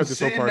should just I'm cut this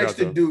whole sitting part next out,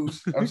 to though.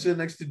 Deuce. I'm sitting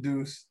next to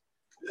Deuce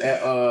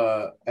at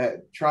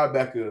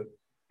Tribeca,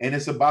 and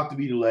it's about to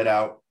be let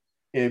out.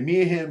 And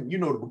me and him, you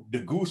know, the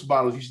goose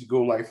bottles used to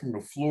go like from the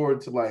floor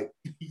to like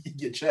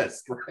your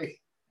chest, right?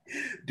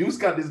 Deuce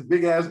got this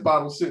big ass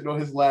bottle sitting on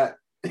his lap.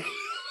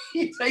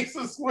 He takes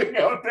a swig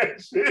out of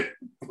that shit,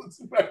 puts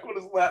it back on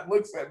his lap,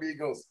 looks at me, he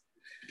goes,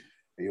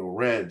 "Hey, yo,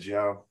 Reg,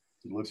 yo."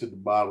 He looks at the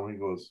bottle and he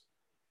goes,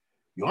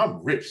 "Yo,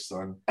 I'm rich,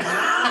 son."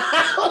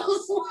 I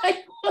was like,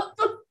 what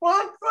the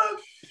fuck, son?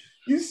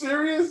 You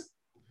serious?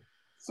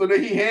 So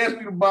then he hands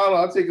me the bottle.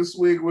 I take a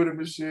swig with him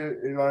and shit.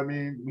 You know what I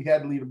mean? We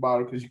had to leave the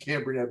bottle because you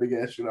can't bring that big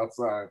ass shit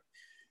outside.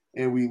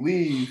 And we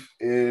leave,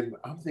 and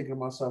I'm thinking to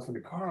myself in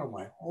the car, I'm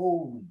like,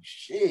 holy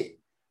shit.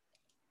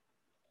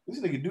 This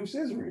nigga Deuce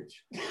is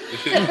rich.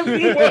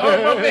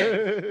 Meanwhile,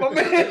 my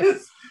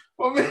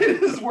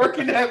man is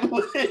working at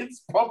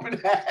Lids, pumping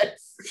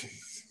hats.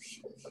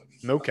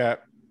 No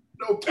cap.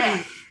 No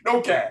cap.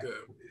 No cap.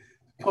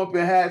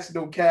 Pumping hats,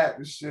 no cap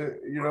and shit.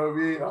 You know what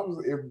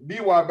I mean?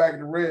 Meanwhile, back in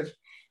the ranch,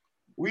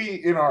 we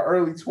in our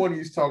early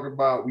 20s talking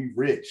about we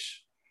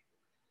rich.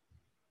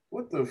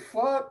 What the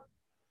fuck?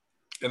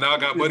 And now I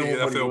got money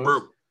and I feel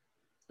broke.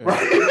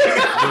 Right?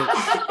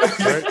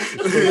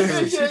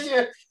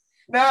 Yeah.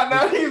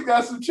 Now he's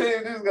got some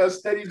change. He's got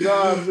steady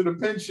jobs and a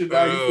pension.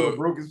 Now he feel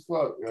broke as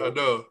fuck. Yo. I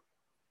know.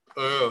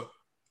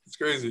 It's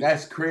crazy.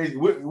 That's crazy.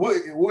 What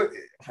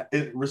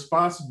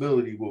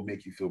responsibility will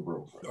make you feel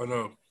broke, bro? I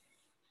know.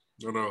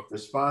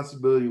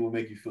 Responsibility will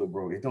make you feel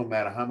broke. It don't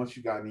matter how much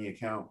you got in the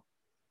account,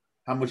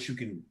 how much you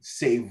can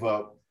save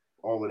up,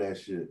 all of that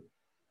shit.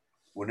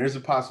 When there's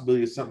a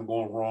possibility of something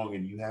going wrong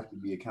and you have to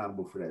be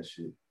accountable for that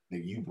shit,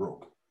 nigga, you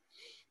broke.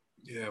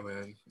 Yeah,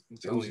 man.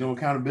 There was no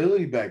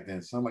accountability back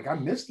then. So I'm like, I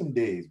miss them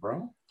days,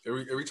 bro.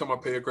 Every time I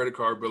pay a credit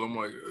card bill, I'm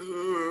like,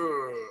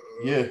 ugh.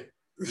 Yeah.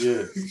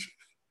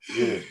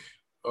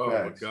 Oh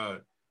Facts. my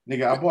god.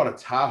 Nigga, I bought a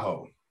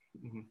Tahoe.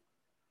 Mhm.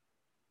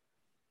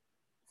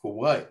 For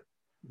what?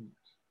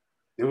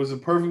 It was a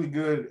perfectly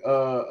good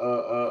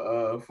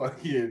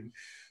fucking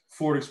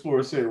Ford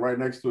Explorer sitting right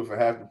next to it for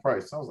half the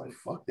price. So I was like,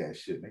 fuck that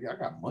shit, nigga. I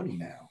got money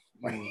now.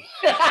 but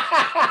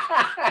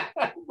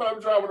I'm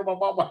driving to my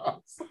mama's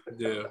house.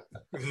 Yeah.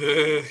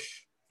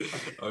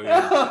 Oh,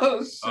 yeah.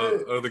 Oh, shit.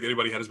 I don't think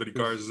anybody had as many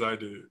cars as I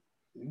did.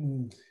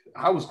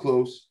 I was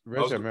close.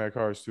 Reg had mad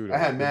cars too. Though. I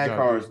had mad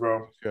cars,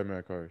 bro. You had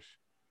mad cars.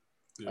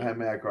 I had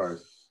mad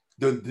cars.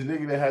 The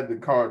nigga that had the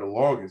car the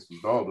longest was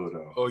Daldo,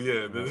 though. Oh,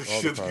 yeah.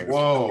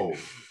 Whoa.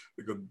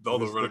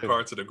 Daldo run a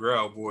car to the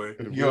ground, boy.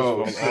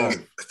 Yo,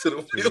 to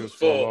the wheels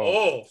fall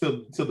off.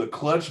 Till the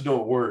clutch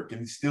don't work,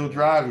 and he's still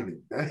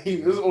driving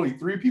it. There's only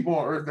 3 people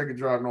on earth that can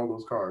drive in all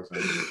those cars.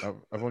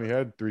 I've only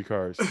had 3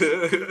 cars.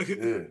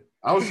 Yeah,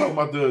 I was talking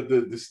about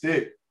the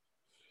stick,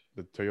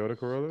 the Toyota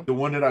Corolla, the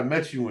one that I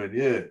met you in.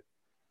 Yeah,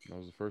 that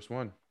was the first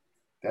one.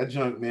 That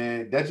junk,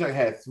 man. That junk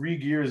had 3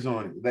 gears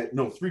on it.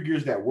 3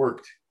 gears that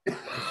worked.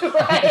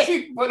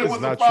 Right? But it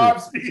was a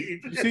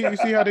 5-speed.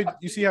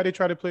 You see how they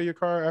try to play your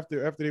car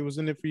after they was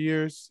in it for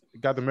years?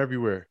 It got them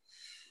everywhere,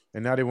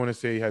 and now they want to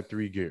say it had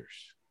 3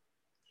 gears.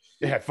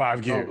 It had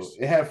 5 gears.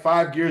 It had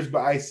 5 gears,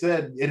 but I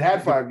said it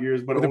had 5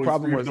 gears, but the only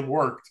problem 3 was of them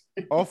worked.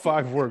 All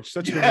 5 worked.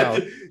 Shut your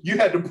mouth. You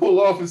had to pull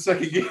off in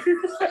second gear.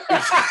 You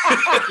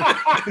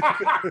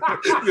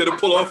had to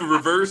pull off in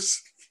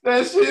reverse.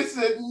 That shit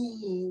said,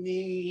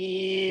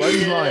 why are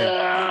you lying? All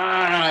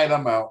right,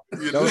 I'm out.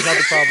 That was not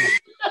the problem.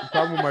 The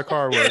problem with my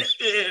car was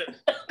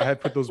I had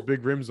put those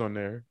big rims on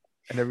there,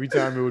 and every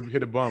time it would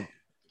hit a bump,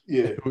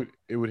 yeah,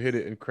 it would hit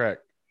it and crack.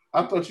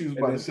 I thought you was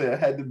about to say I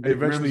had the big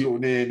rims on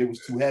there and it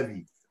was too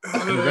heavy.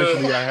 And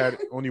eventually, I had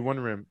only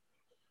 1 rim.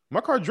 My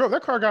car drove.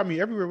 That car got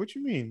me everywhere. What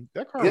you mean?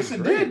 That car? Yes,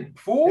 it did.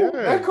 Fool. Yeah.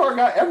 That car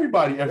got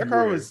everybody everywhere. That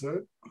car was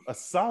a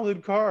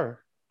solid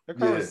car. That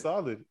car was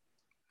solid.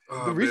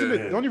 Oh,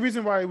 the only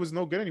reason why it was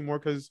no good anymore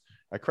because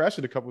I crashed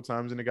it a couple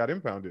times and it got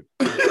impounded.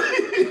 Because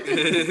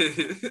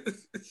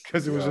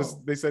it was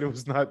just they said it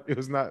was not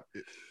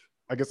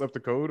I guess up to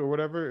code or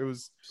whatever. It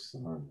was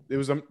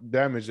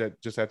damage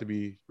that just had to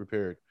be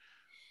repaired.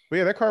 But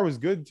yeah, that car was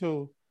good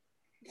until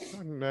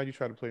now you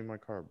try to play my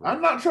car, bro. I'm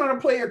not trying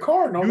to play your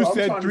car. No, you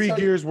said 3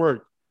 gears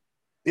worked.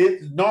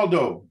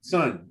 Naldo,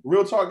 son,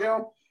 real talk,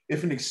 yo.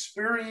 If an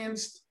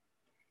experienced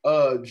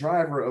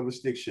driver of a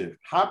stick shift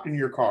hopped in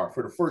your car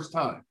for the first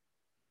time,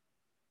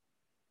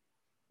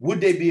 would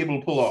they be able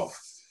to pull off?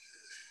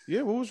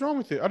 Yeah, what was wrong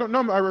with it? I don't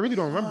know. I really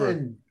don't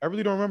remember. I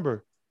really don't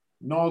remember.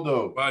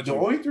 Naldo, the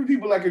only 3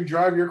 people that could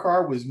drive your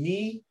car was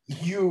me,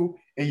 you,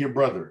 and your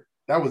brother.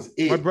 That was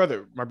it. My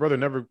brother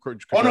never.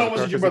 Oh no, it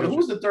wasn't your brother. Who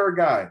was the 3rd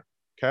guy?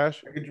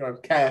 Cash. I could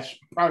drive Cash,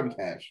 probably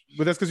Cash.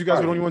 But that's because you guys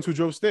were the only ones who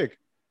drove stick.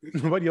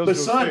 Nobody else. But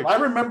son, stick. I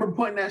remember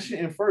putting that shit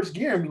in first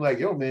gear and be like,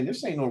 "Yo, man,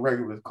 this ain't no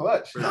regular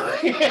clutch. you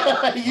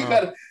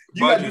gotta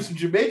do some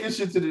Jamaican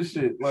shit to this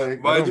shit."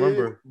 Like, mind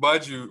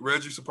you,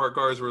 Reg used to park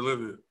cars where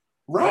living.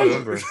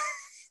 Right,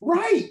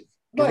 right.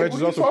 Like, Reg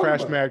has also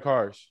crashed mad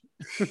cars.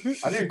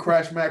 I didn't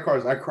crash mad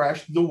cars. I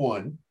crashed the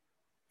one.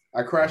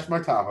 I crashed my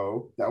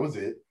Tahoe. That was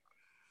it.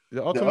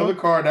 The other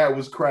car that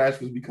was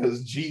crashed was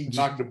because G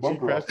knocked the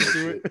bumper off.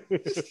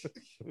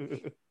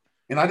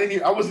 And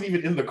I wasn't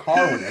even in the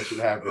car when that shit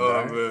happened.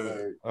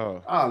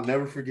 Like, I'll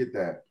never forget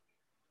that.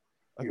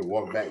 I could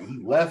walk back. He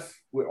left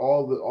with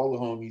all the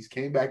homies,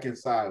 came back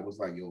inside, was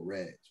like, "Yo,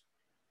 Reg,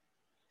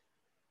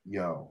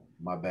 yo,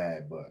 my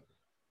bad, but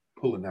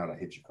pulling out, I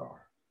hit your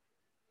car."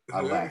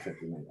 I laugh at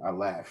the name. I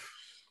laugh.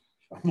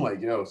 I'm like,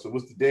 "Yo, so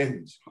what's the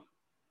damage?"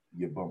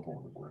 You bump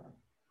on the ground.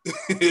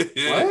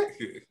 What?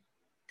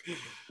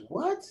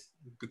 What?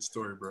 Good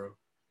story, bro.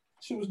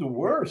 She was the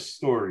worst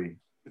story.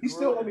 He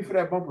still owe me for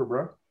that bumper,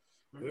 bro.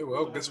 Yeah,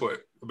 well, guess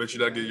what? I bet you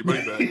not get your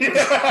money back.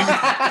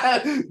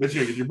 Bet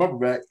you get your bumper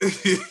back.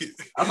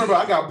 I remember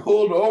I got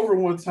pulled over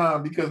one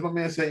time because my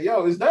man said,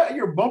 "Yo, is that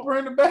your bumper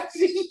in the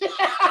backseat?"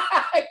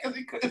 Because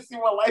he couldn't see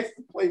my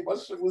license plate. My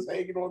shit was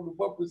hanging on the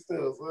bumper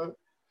still, son.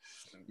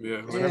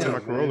 Yeah. My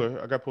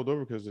Corolla. I got pulled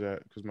over because of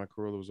that, because my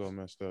Corolla was all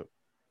messed up.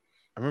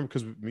 I remember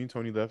because me and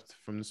Tony left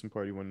from this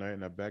party one night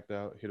and I backed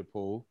out, hit a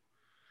pole,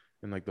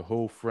 and like the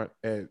whole front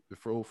end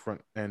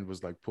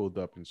was like pulled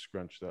up and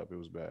scrunched up. It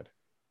was bad.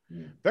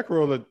 Yeah. That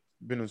Corolla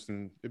been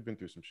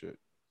through some shit.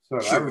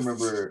 So I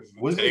remember,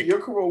 was it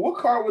your Corolla? What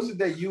car was it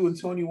that you and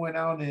Tony went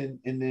out in,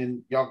 and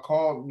then y'all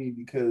called me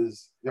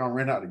because y'all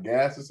ran out of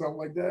gas or something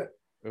like that?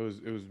 It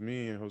was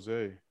me and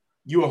Jose.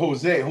 You and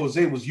Jose.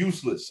 Jose was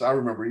useless. I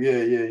remember.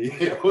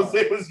 Yeah.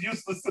 Jose was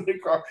useless in the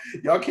car.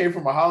 Y'all came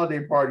from a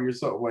holiday party or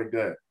something like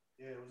that.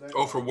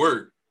 Oh, from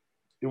work.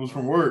 It was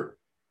from work.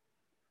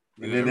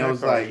 And then I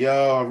was like, "Yo,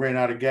 I ran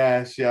out of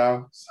gas,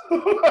 y'all." So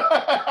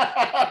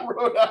I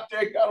rode out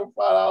there, got him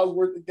 $5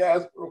 worth of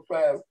gas real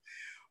fast.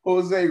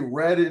 Jose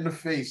red in the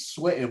face,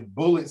 sweating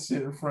bullets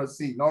in the front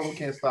seat. And all of them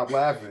can't stop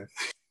laughing.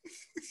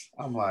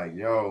 I'm like,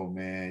 "Yo,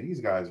 man,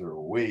 these guys are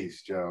a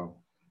waste, yo."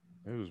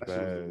 It was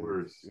bad.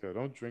 Worse. Yeah,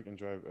 don't drink and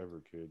drive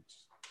ever,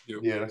 kids. Yep.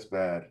 Yeah, that's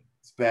bad.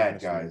 It's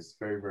bad, guys.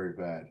 Very, very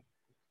bad.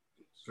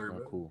 Very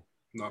bad. Cool.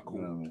 Not cool.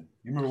 You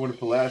remember when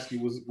Pulaski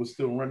was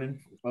still running,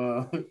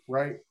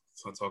 right?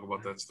 So I'll talk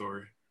about that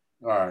story.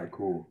 All right,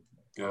 cool.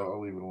 Yeah. I'll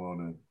leave it alone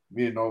then.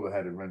 Me and Nola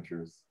had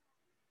adventures.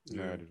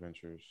 Mad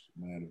adventures.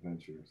 Mad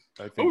adventures.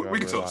 I think we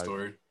can tell a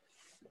story.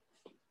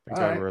 Thank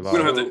God we're Alright.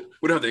 alive.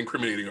 We don't have the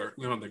incriminating art.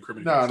 We don't have the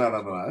incriminating.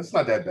 No. It's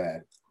not that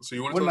bad. So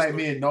you want One to tell night, us?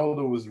 me and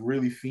Nola was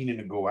really fiending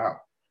to go out.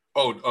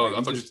 Oh, Like,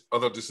 I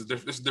thought this is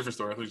a different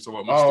story. I thought you were talking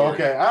about my story.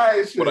 Okay. All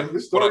right, sure. What I-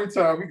 It's story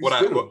time. We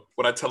can still.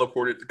 When I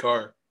teleported the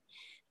car.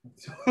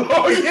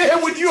 Oh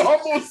yeah, when you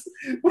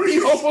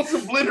almost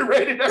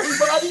obliterated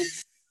everybody,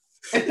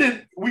 and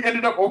then we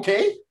ended up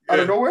okay out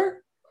of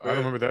nowhere. I don't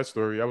remember that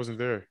story. I wasn't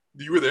there.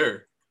 You were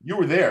there. You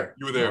were there.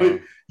 You were there.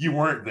 But you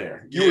weren't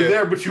there. You were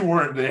there, but you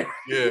weren't there.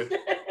 Yeah,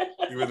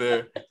 you were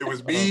there. It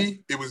was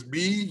me. It was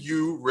me,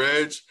 you,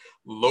 Reg,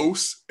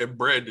 Los, and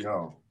Brandon.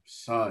 Yo,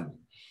 son,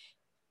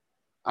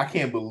 I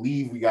can't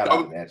believe we got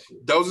out of that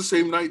shit. That was the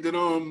same night that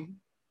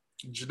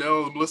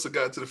Janelle and Melissa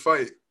got to the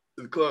fight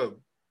in the club.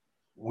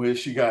 Where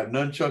she got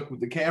nunchuck with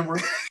the camera.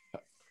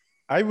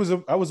 I was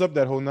up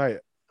that whole night.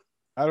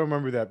 I don't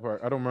remember that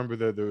part. I don't remember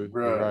the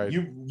ride.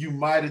 You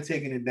might have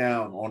taken it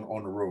down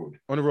on the road.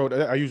 On the road,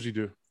 I usually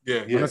do.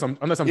 Yeah. Unless I'm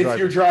if driving.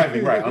 you're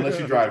driving, right? Unless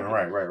you're driving,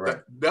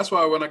 right. That's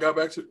why when I got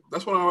back to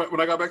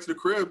the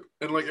crib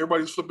and like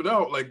everybody's flipping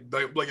out, like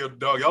yo,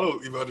 dog, y'all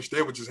don't even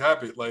understand what just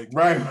happened. Like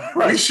right.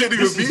 We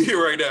shouldn't even be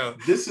here right now.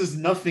 This is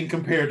nothing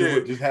compared to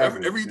what just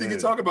happened. Everything you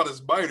talk about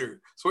is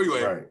minor. So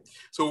anyway, right.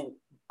 So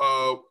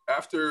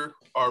after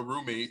our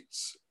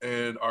roommates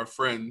and our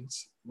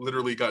friends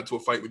literally got into a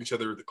fight with each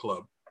other at the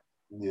club.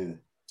 Yeah.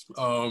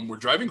 We're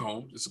driving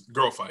home. It's a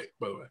girl fight,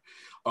 by the way.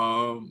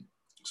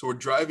 So we're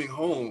driving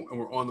home and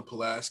we're on the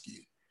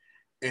Pulaski.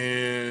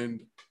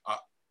 And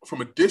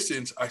from a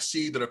distance, I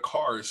see that a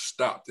car is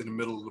stopped in the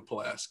middle of the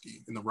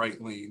Pulaski in the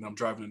right lane. I'm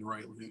driving in the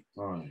right lane.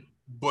 Right.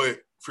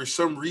 But for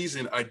some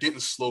reason, I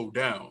didn't slow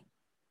down.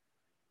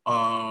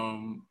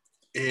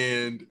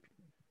 And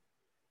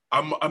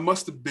I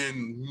must have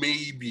been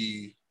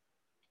maybe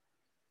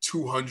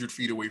 200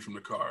 feet away from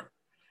the car.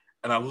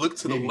 And I looked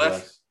to the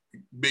left,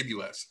 maybe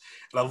less.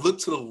 And I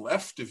looked to the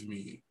left of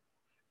me,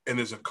 and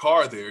there's a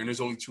car there, and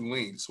there's only 2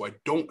 lanes. So I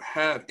don't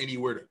have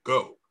anywhere to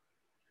go.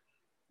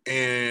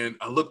 And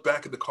I look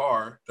back at the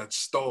car that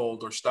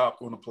stalled or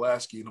stopped on the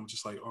Pulaski, and I'm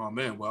just like, oh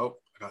man, well,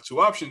 I got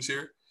 2 options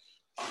here.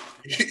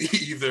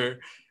 Either,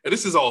 and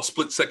this is all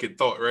split-second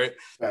thought, right?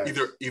 Right.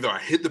 Either I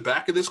hit the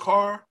back of this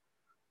car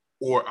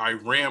or I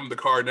ram the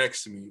car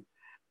next to me.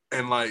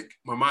 And like,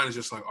 my mind is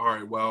just like, all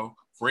right, well,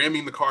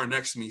 ramming the car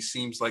next to me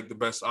seems like the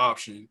best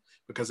option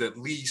because at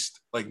least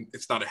like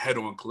it's not a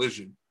head-on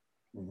collision.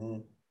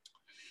 Mm-hmm.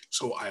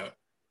 So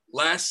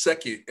last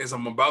second, as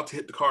I'm about to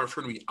hit the car in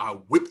front of me, I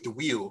whip the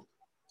wheel.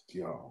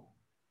 Yo.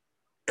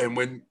 And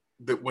when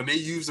they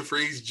use the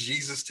phrase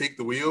 "Jesus take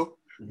the wheel,"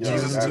 yo,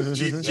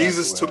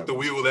 Jesus took the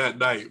wheel that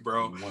night,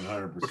 bro.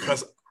 100%.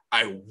 Because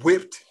I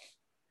whipped,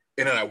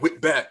 and then I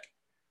whipped back,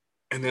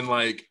 and then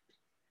like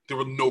there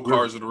were no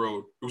cars in the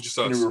road. It was just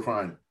us. And we were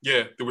fine.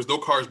 Yeah, there was no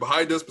cars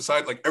behind us.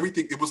 Besides, like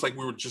everything, it was like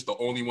we were just the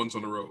only ones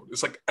on the road.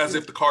 It's like as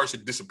if the cars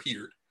had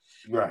disappeared.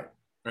 Right.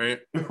 Right.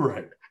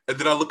 Right. And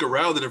then I look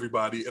around at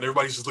everybody, and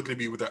everybody's just looking at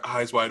me with their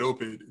eyes wide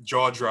open,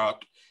 jaw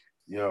dropped.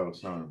 Yo,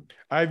 son.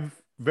 I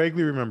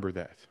vaguely remember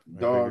that.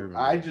 Dog,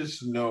 I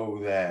just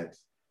know that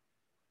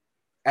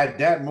at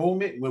that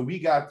moment when we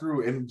got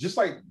through, and just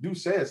like Dude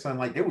said, son,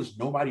 like there was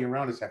nobody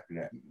around us after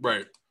that.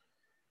 Right.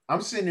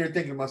 I'm sitting there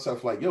thinking to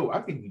myself, like, yo,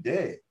 I think we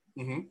dead.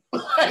 Mm-hmm.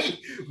 Like,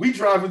 we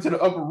driving to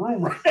the upper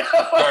room right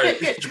now.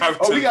 Right.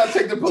 We gotta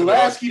take the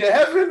Pulaski to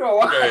heaven, or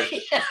right.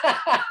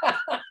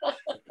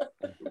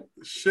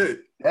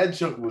 Shit. That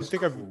junk was. I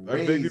think I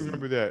vaguely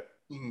remember that.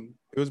 Mm-hmm.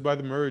 It was by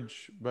the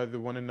merge, by the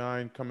 1 and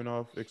 9 coming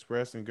off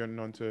Express and getting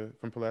onto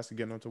from Pulaski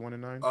getting onto 1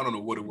 and 9. I don't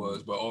know what it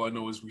was, but all I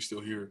know is we still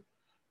here.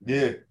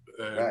 Yeah.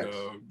 And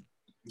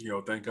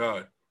thank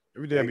God.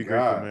 Every day I'd be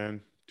grateful,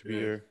 man, to be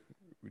here.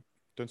 We've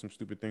done some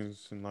stupid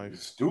things in life.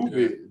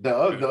 Stupid. Yeah.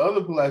 The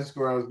other Pulaski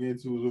score I was getting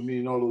to was with me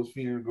and all those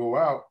fiends to go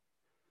out,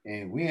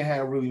 and we didn't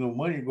have really no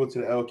money to go to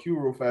the LQ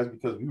real fast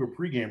because we were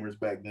pre-gamers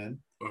back then.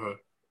 Uh-huh.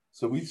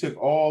 So we took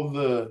all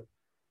the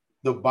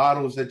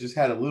bottles that just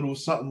had a little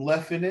something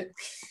left in it.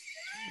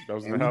 That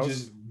was in the house. We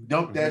just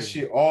dumped that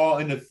shit all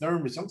in the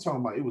thermos. I'm talking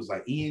about it was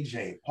like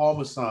E&J,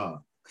 Parmesan,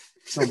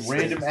 some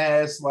random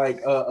ass like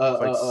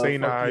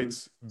St.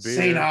 Ides,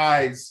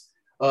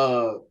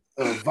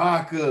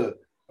 vodka,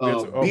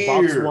 beer,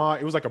 boxed wine.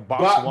 It was like a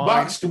boxed wine.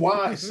 Boxed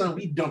wine. Son,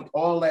 we dumped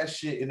all that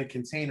shit in a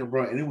container,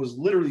 bro, and it was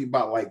literally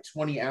about like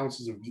 20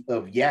 ounces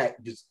of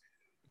yak just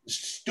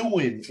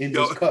stewing in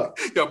this cup.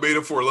 Y'all made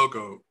it for a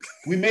loco.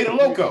 We made a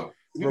loco.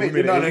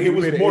 It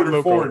was more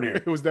than 4 in there.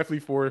 It was definitely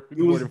 4.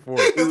 More than 4.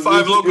 It was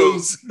 5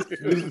 locos.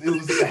 It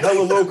was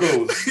hella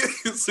locos.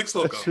 6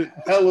 locos.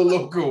 Hella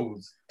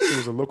locos. It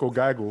was a loco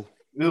gaggle.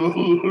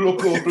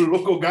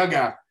 Loco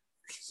gaga.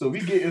 So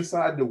we get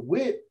inside the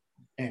whip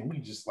and we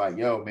just like,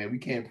 yo, man, we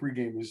can't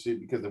pregame this shit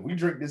because if we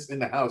drink this in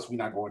the house, we're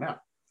not going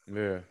out.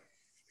 Yeah.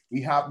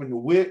 We hop in the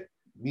whip.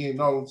 Me and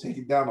Nolo take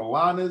it down to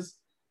Lana's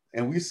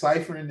and we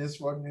ciphering this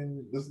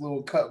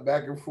little cut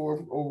back and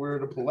forth over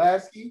the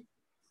Pulaski.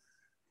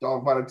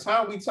 Dog, by the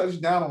time we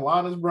touched down on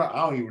Lana's, bro,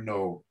 I don't even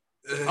know.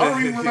 I don't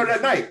even remember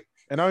that night.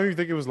 And I don't even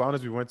think it was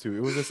Lana's we went to.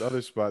 It was this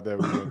other spot that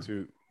we went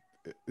to.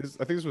 I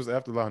think this was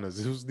after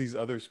Lana's. It was these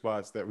other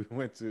spots that we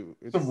went to.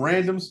 Some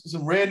random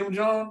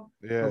John.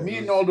 Yeah. But me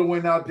and Aldo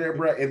went out there,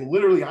 bro, and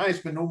literally I ain't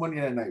spent no money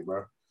that night,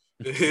 bro.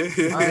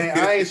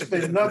 I ain't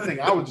spent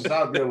nothing. I was just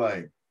out there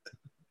like.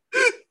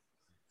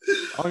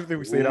 I don't think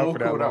we stayed out for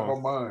that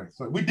long. My mind.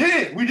 So we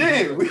did.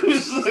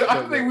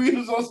 I think we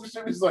was on some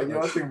shit. It's like, yo,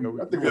 I think we'll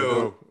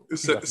go.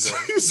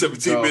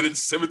 17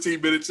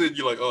 minutes in,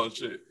 you're like, oh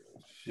shit.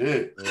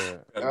 Shit. Yeah.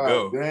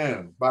 God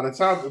damn. By the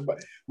time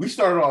we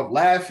started off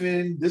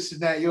laughing, this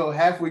and that, yo,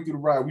 halfway through the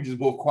ride, we just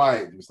both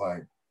quiet. Just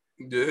like,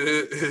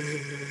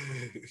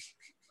 that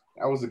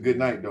was a good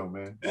night though,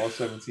 man. All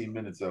 17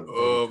 minutes of it.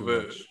 Oh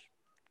man.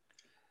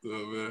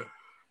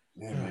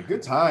 Yeah, man.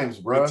 Good times,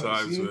 bro. Good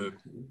times, man.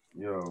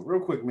 Yo,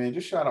 real quick, man.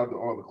 Just shout out to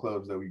all the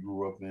clubs that we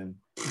grew up in.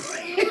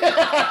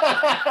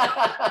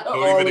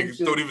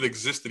 don't even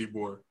exist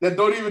anymore. That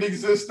don't even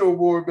exist no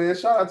more, man.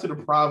 Shout out to the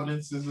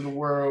Providences of the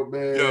world,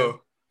 man. Yo.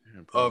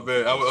 Oh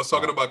man, I was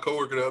talking to my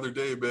coworker the other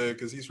day, man,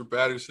 because he's from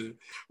Patterson.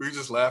 We were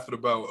just laughing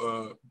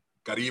about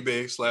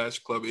Caribe /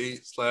 Club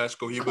 8 /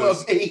 Cohibas. Club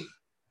 8.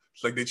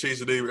 It's like they change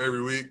the name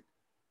every week.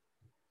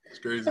 It's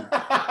crazy.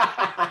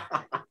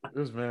 It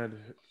was mad.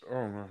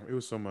 Oh man, it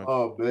was so much.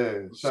 Oh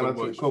man! Shout out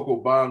to the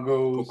Coco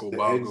Bongos,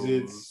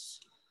 Exits,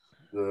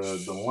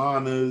 the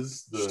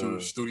Lanas, the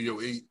Studio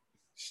 8,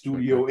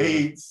 Studio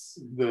 8s,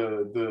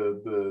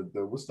 the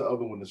what's the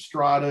other one? The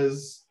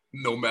Stratas.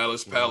 No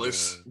Malice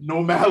Palace.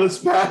 No Malice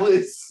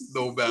Palace.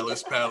 No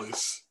Malice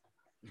Palace.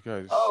 You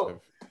guys.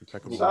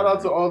 Shout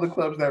out to all the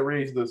clubs that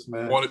raised us,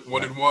 man. One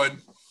and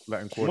one.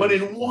 Latin Quarter. 1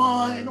 and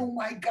 1. Oh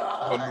my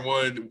God. 1 and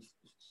 1. 1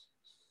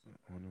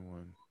 and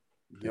 1.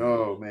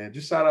 Yo, man,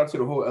 just shout out to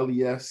the whole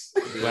LES.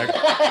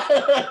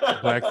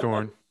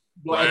 Blackthorn.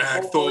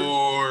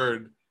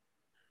 Blackthorn.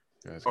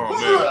 Oh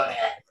man.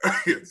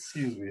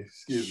 Excuse me.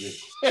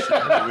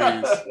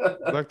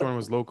 Blackthorn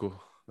was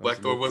local.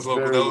 Blackthorn was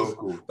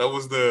local. That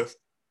was the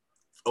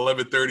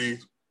 11:30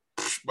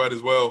 might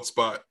as well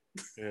spot.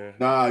 Yeah.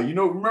 Nah,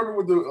 remember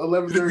with the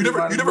 11:30? You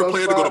never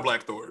planned to go to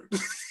Blackthorn.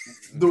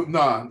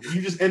 Nah,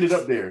 you just ended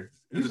up there.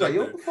 He was like,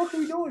 yo, what the fuck are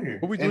we doing here?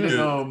 What we doing?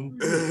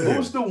 And what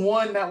was the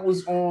one that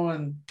was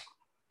on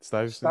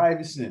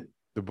Stuyvesant?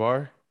 The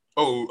bar?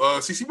 Oh,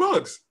 CC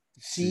Muggs.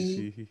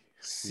 CC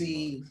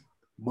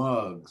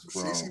Muggs,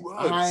 bro. CC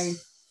Muggs. I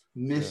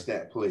missed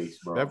that place,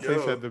 bro. That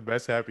place had the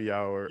best happy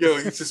hour. Yo,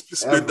 you just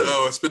spin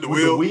the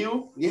wheel. The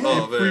wheel? Yeah.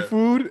 Oh, free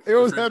food. It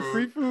always had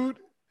free food.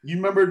 You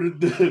remember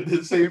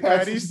the St.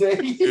 Patrick's Day?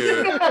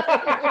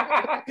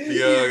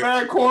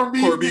 Yeah. Corned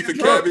beef and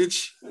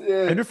cabbage.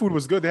 Yeah. And their food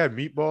was good. They had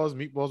meatballs.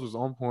 Meatballs was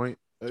on point.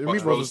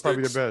 Meatballs was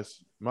probably the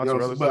best.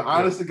 Mozzarella. But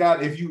honest to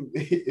God, if you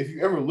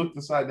ever looked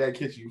inside that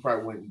kitchen, you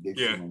probably wouldn't eat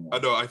that. Yeah, I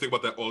know. I think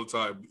about that all the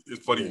time.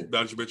 It's funny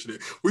now that you mention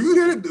it. Were you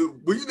there?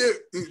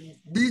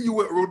 Me and you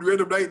went on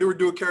random night. They were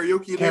doing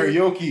karaoke.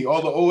 Karaoke.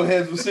 All the old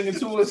heads were singing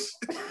to us.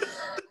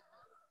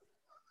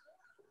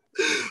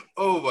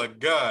 Oh my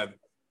God.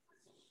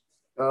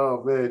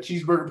 Oh man,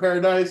 Cheeseburger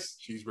Paradise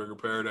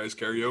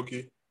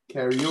karaoke,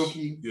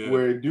 yeah.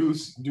 where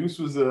Deuce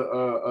was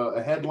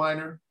a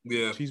headliner.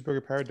 Yeah,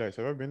 Cheeseburger Paradise.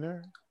 Have I been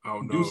there?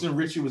 Oh no. Deuce and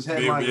Richie was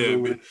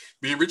headliners.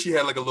 Me and Richie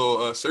had like a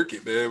little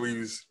circuit, man. We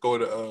was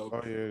going to.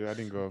 Oh yeah, I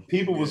didn't go.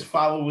 People was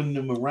following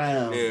them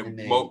around. Yeah,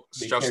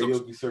 shouts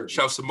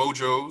to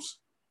Mojo's,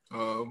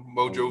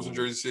 in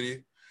Jersey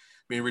City.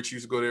 Me and Richie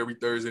used to go there every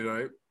Thursday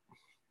night.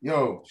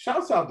 Yo,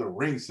 shouts out to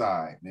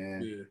Ringside,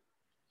 man. Yeah,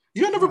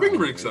 you had never been to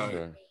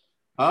Ringside.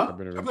 Huh? I've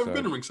never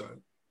been to Ringside.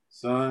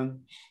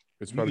 Son,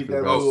 it's probably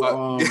that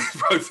little,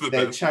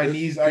 that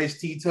Chinese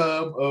iced tea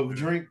tub of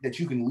drink that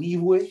you can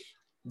leave with.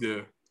 Yeah.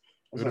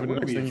 It would have been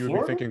the next thing you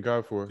would be thanking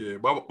God for. Yeah,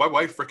 my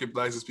wife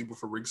recognizes people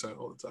from Ringside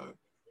all the time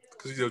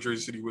because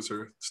Jersey City was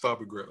her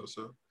stopping ground.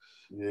 So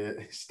yeah,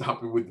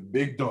 stopping with the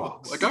big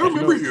dogs. Like, I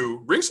remember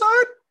you,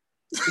 Ringside.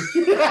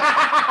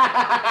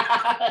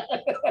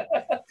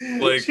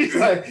 Like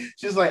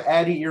she's like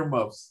Addie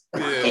earmuffs.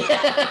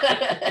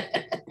 Yeah.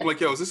 I'm like,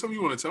 yo, is this something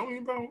you want to tell me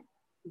about?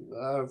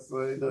 That's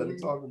nothing to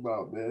talk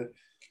about, man.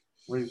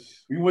 We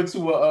went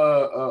to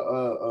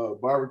a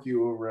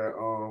barbecue over at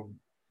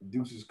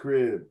Deuce's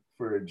crib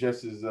for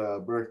Jess's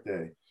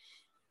birthday,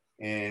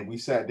 and we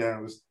sat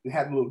down. We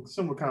had a little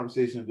similar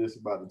conversation of this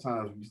about the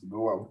times we used to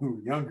go out when we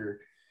were younger.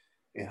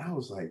 And I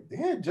was like,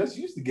 damn, Jess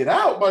used to get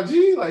out, my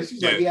G. Like,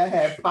 she's like, yeah, I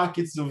had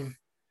pockets of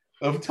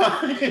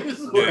times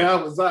where I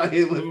was out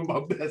here living my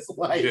best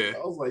life. Yeah. I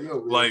was like, yo,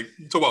 man. Like,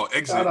 talk about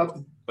exit.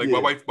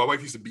 My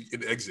wife used to be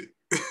in exit.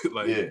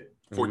 Like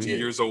 14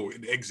 years old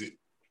in exit.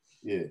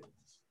 Yeah.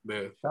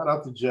 Man. Shout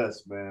out to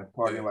Jess, man.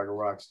 Partying like a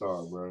rock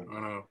star, bro. I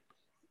know.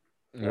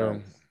 Yeah.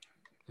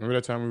 Remember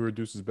that time we were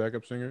Deuce's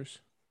backup singers?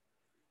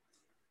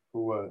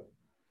 For what?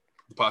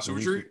 The Posse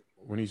Retreat?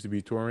 When he used to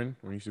be touring,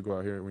 when he used to go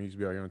out here, when he used to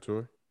be out here on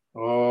tour.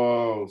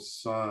 Oh,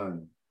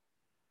 son.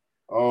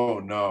 Oh,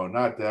 no,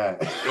 not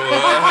that.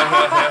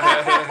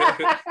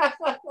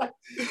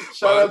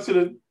 Shout out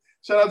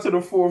to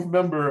the fourth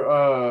member,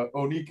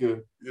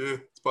 Onika. Yeah,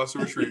 it's Posse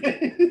Retreat.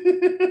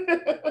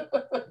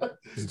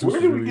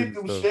 Where did we get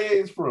them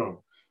shades from?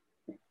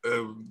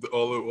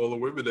 all the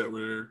women that were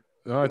there.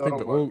 No, I think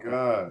the old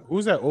God.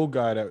 who's that old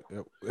guy that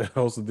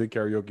also did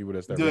karaoke with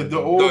us? That The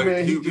Renzo? old No,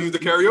 man. he was the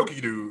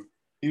karaoke dude.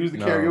 He was the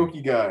No.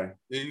 karaoke guy.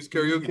 Yeah, he was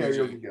the He was karaoke, the DJ.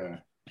 karaoke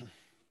guy.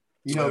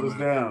 He held us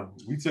down.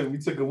 We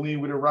took a lean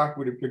with a rock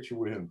with a picture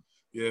with him.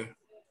 Yeah.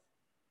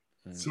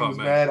 He was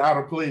mad out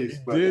of place. He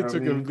but, did you know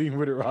took what I a mean? lean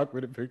with a rock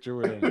with a picture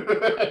with him.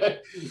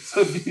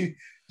 So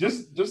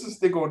just to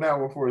stick on that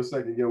one for a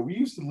second, yo, we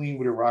used to lean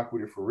with it, rock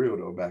with it for real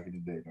though back in the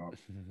day, dog.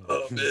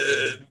 Oh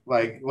man.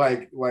 Like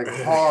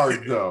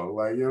hard though.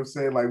 Like, you know what I'm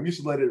saying? Like we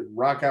used to let it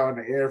rock out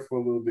in the air for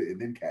a little bit and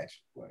then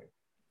catch it. Like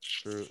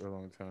For a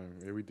long time.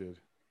 Yeah, we did.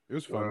 It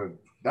was fun.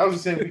 that was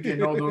the same weekend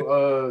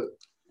Naldo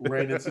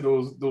ran into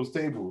those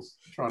tables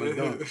trying to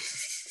dunk.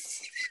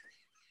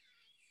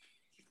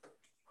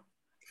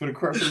 For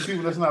the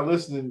people that's not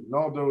listening,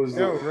 Naldo is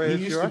Yo, he Ray,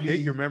 used I to hate be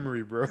your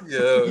memory, bro.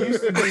 Yeah. he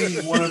used to be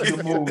one of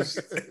the most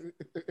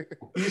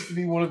he used to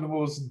be one of the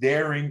most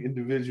daring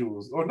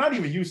individuals, or not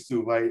even used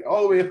to, like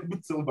all the way up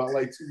until about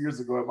like 2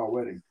 years ago at my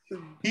wedding.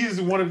 He is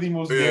one of the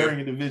most daring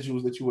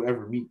individuals that you will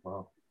ever meet,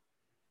 bro.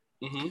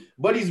 Mm-hmm.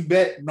 But he's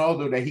bet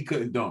Naldo that he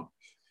couldn't dunk.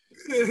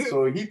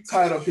 So he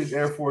tied up his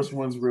Air Force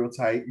Ones real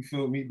tight. You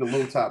feel me? The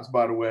low tops,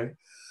 by the way.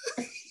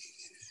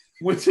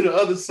 Went to the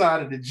other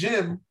side of the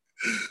gym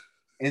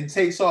and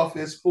takes off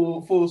his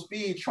full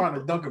speed trying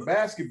to dunk a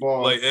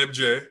basketball. Like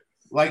MJ.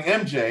 Like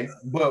MJ.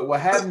 But what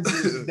happens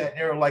is that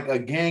there are like a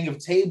gang of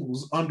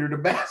tables under the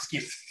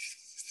basket.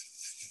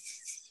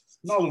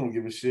 Naldo don't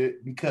give a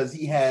shit because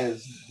he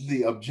has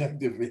the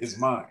objective in his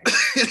mind.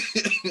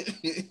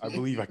 I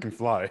believe I can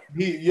fly.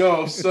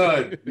 Yo,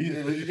 son,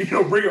 you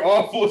know, bring it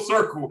all full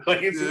circle.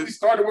 Like we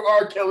started with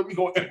R. Kelly, we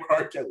gonna end with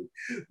R. Kelly.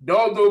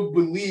 Naldo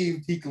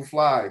believed he could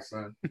fly,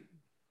 son.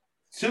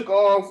 Took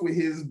off with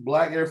his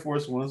black Air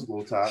Force Ones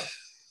low top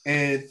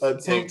and a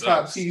tank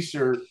top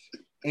t-shirt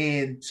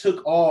and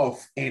took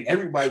off, and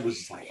everybody was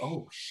just like,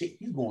 "Oh shit,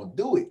 he's gonna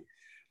do it."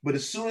 But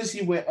as soon as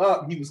he went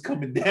up, he was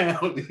coming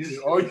down.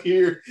 All you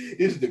hear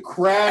is the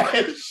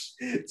crash,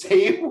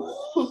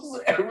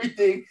 tables,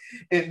 everything.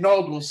 And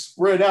Naldo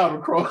spread out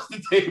across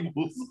the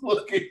tables,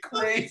 looking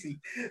crazy.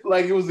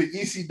 Like it was an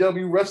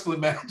ECW wrestling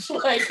match.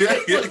 Like,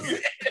 it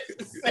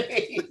was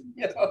insane,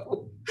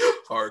 yo.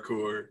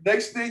 Hardcore.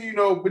 Next thing you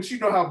know, but you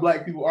know how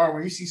black people are.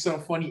 When you see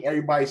something funny,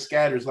 everybody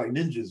scatters like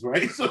ninjas,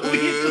 right? So we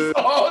just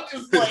all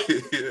just like...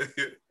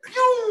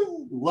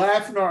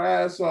 laughing our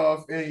ass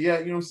off, and yeah,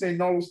 you know what I'm saying?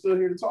 Naldo's still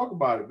here to talk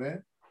about it,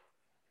 man.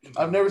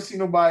 I've never seen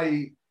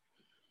nobody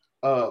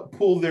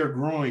pull their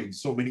groin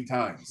so many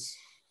times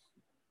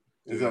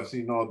as I've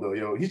seen Naldo.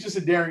 Yo, he's just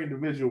a daring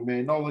individual,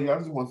 man. Naldo, I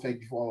just want to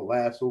thank you for all the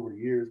laughs over the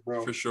years,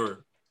 bro. For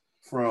sure.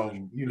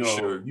 From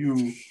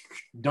you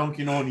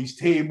dunking on these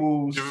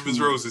tables, give him his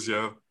roses,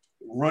 yo.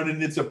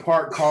 Running into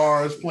parked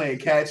cars, playing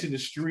catch in the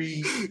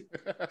street.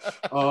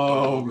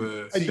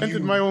 I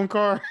dented my own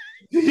car.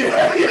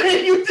 Yeah,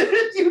 you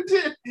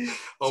did.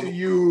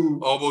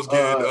 Almost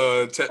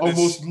getting tetanus.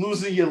 Almost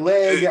losing your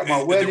leg at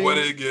my wedding.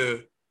 Yeah.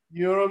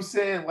 You know what I'm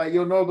saying? Like,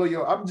 yo,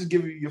 Naldo, I'm just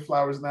giving you your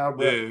flowers now,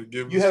 bro. Yeah,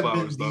 give him you have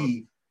flowers, been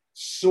the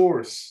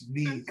source,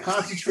 the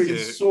concentrated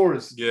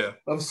source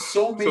of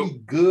so many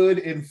good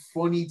and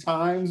funny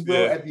times,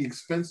 bro, at the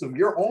expense of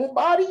your own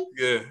body.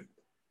 Yeah.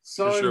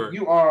 Son, sure.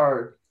 you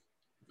are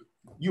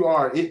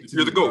it.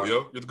 You're the GOAT,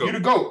 yo. You're the GOAT. You're the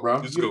GOAT,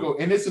 bro. You're the GOAT.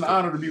 And it's an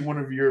honor to be one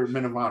of your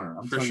men of honor.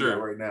 I'm telling you that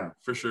right now.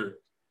 For sure.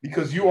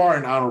 Because you are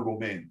an honorable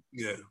man.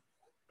 Yeah.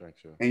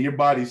 Thanks, yo. And your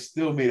body's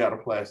still made out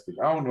of plastic.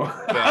 I don't know.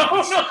 I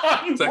don't know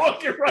how you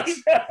walking right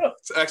now.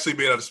 It's actually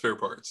made out of spare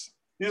parts.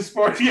 It's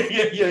part,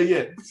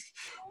 yeah.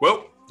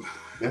 Well,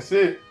 that's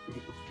it.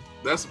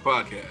 That's the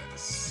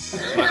podcast.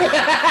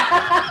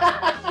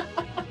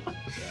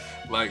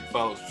 Like,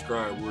 follow,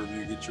 subscribe, wherever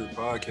you get your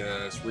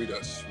podcast. Read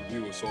us,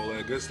 review us, all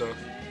that good stuff.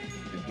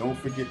 And don't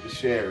forget to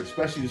share,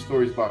 especially the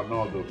stories about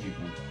Naldo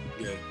people.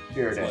 Yeah.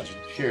 Share that. Legend.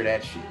 Share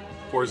that shit.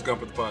 Forrest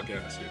Gump of the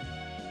podcast.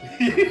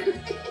 Yeah.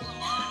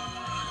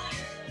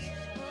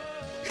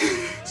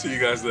 See you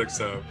guys next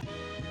time.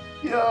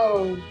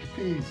 Yo,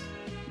 peace.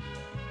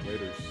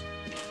 Laters.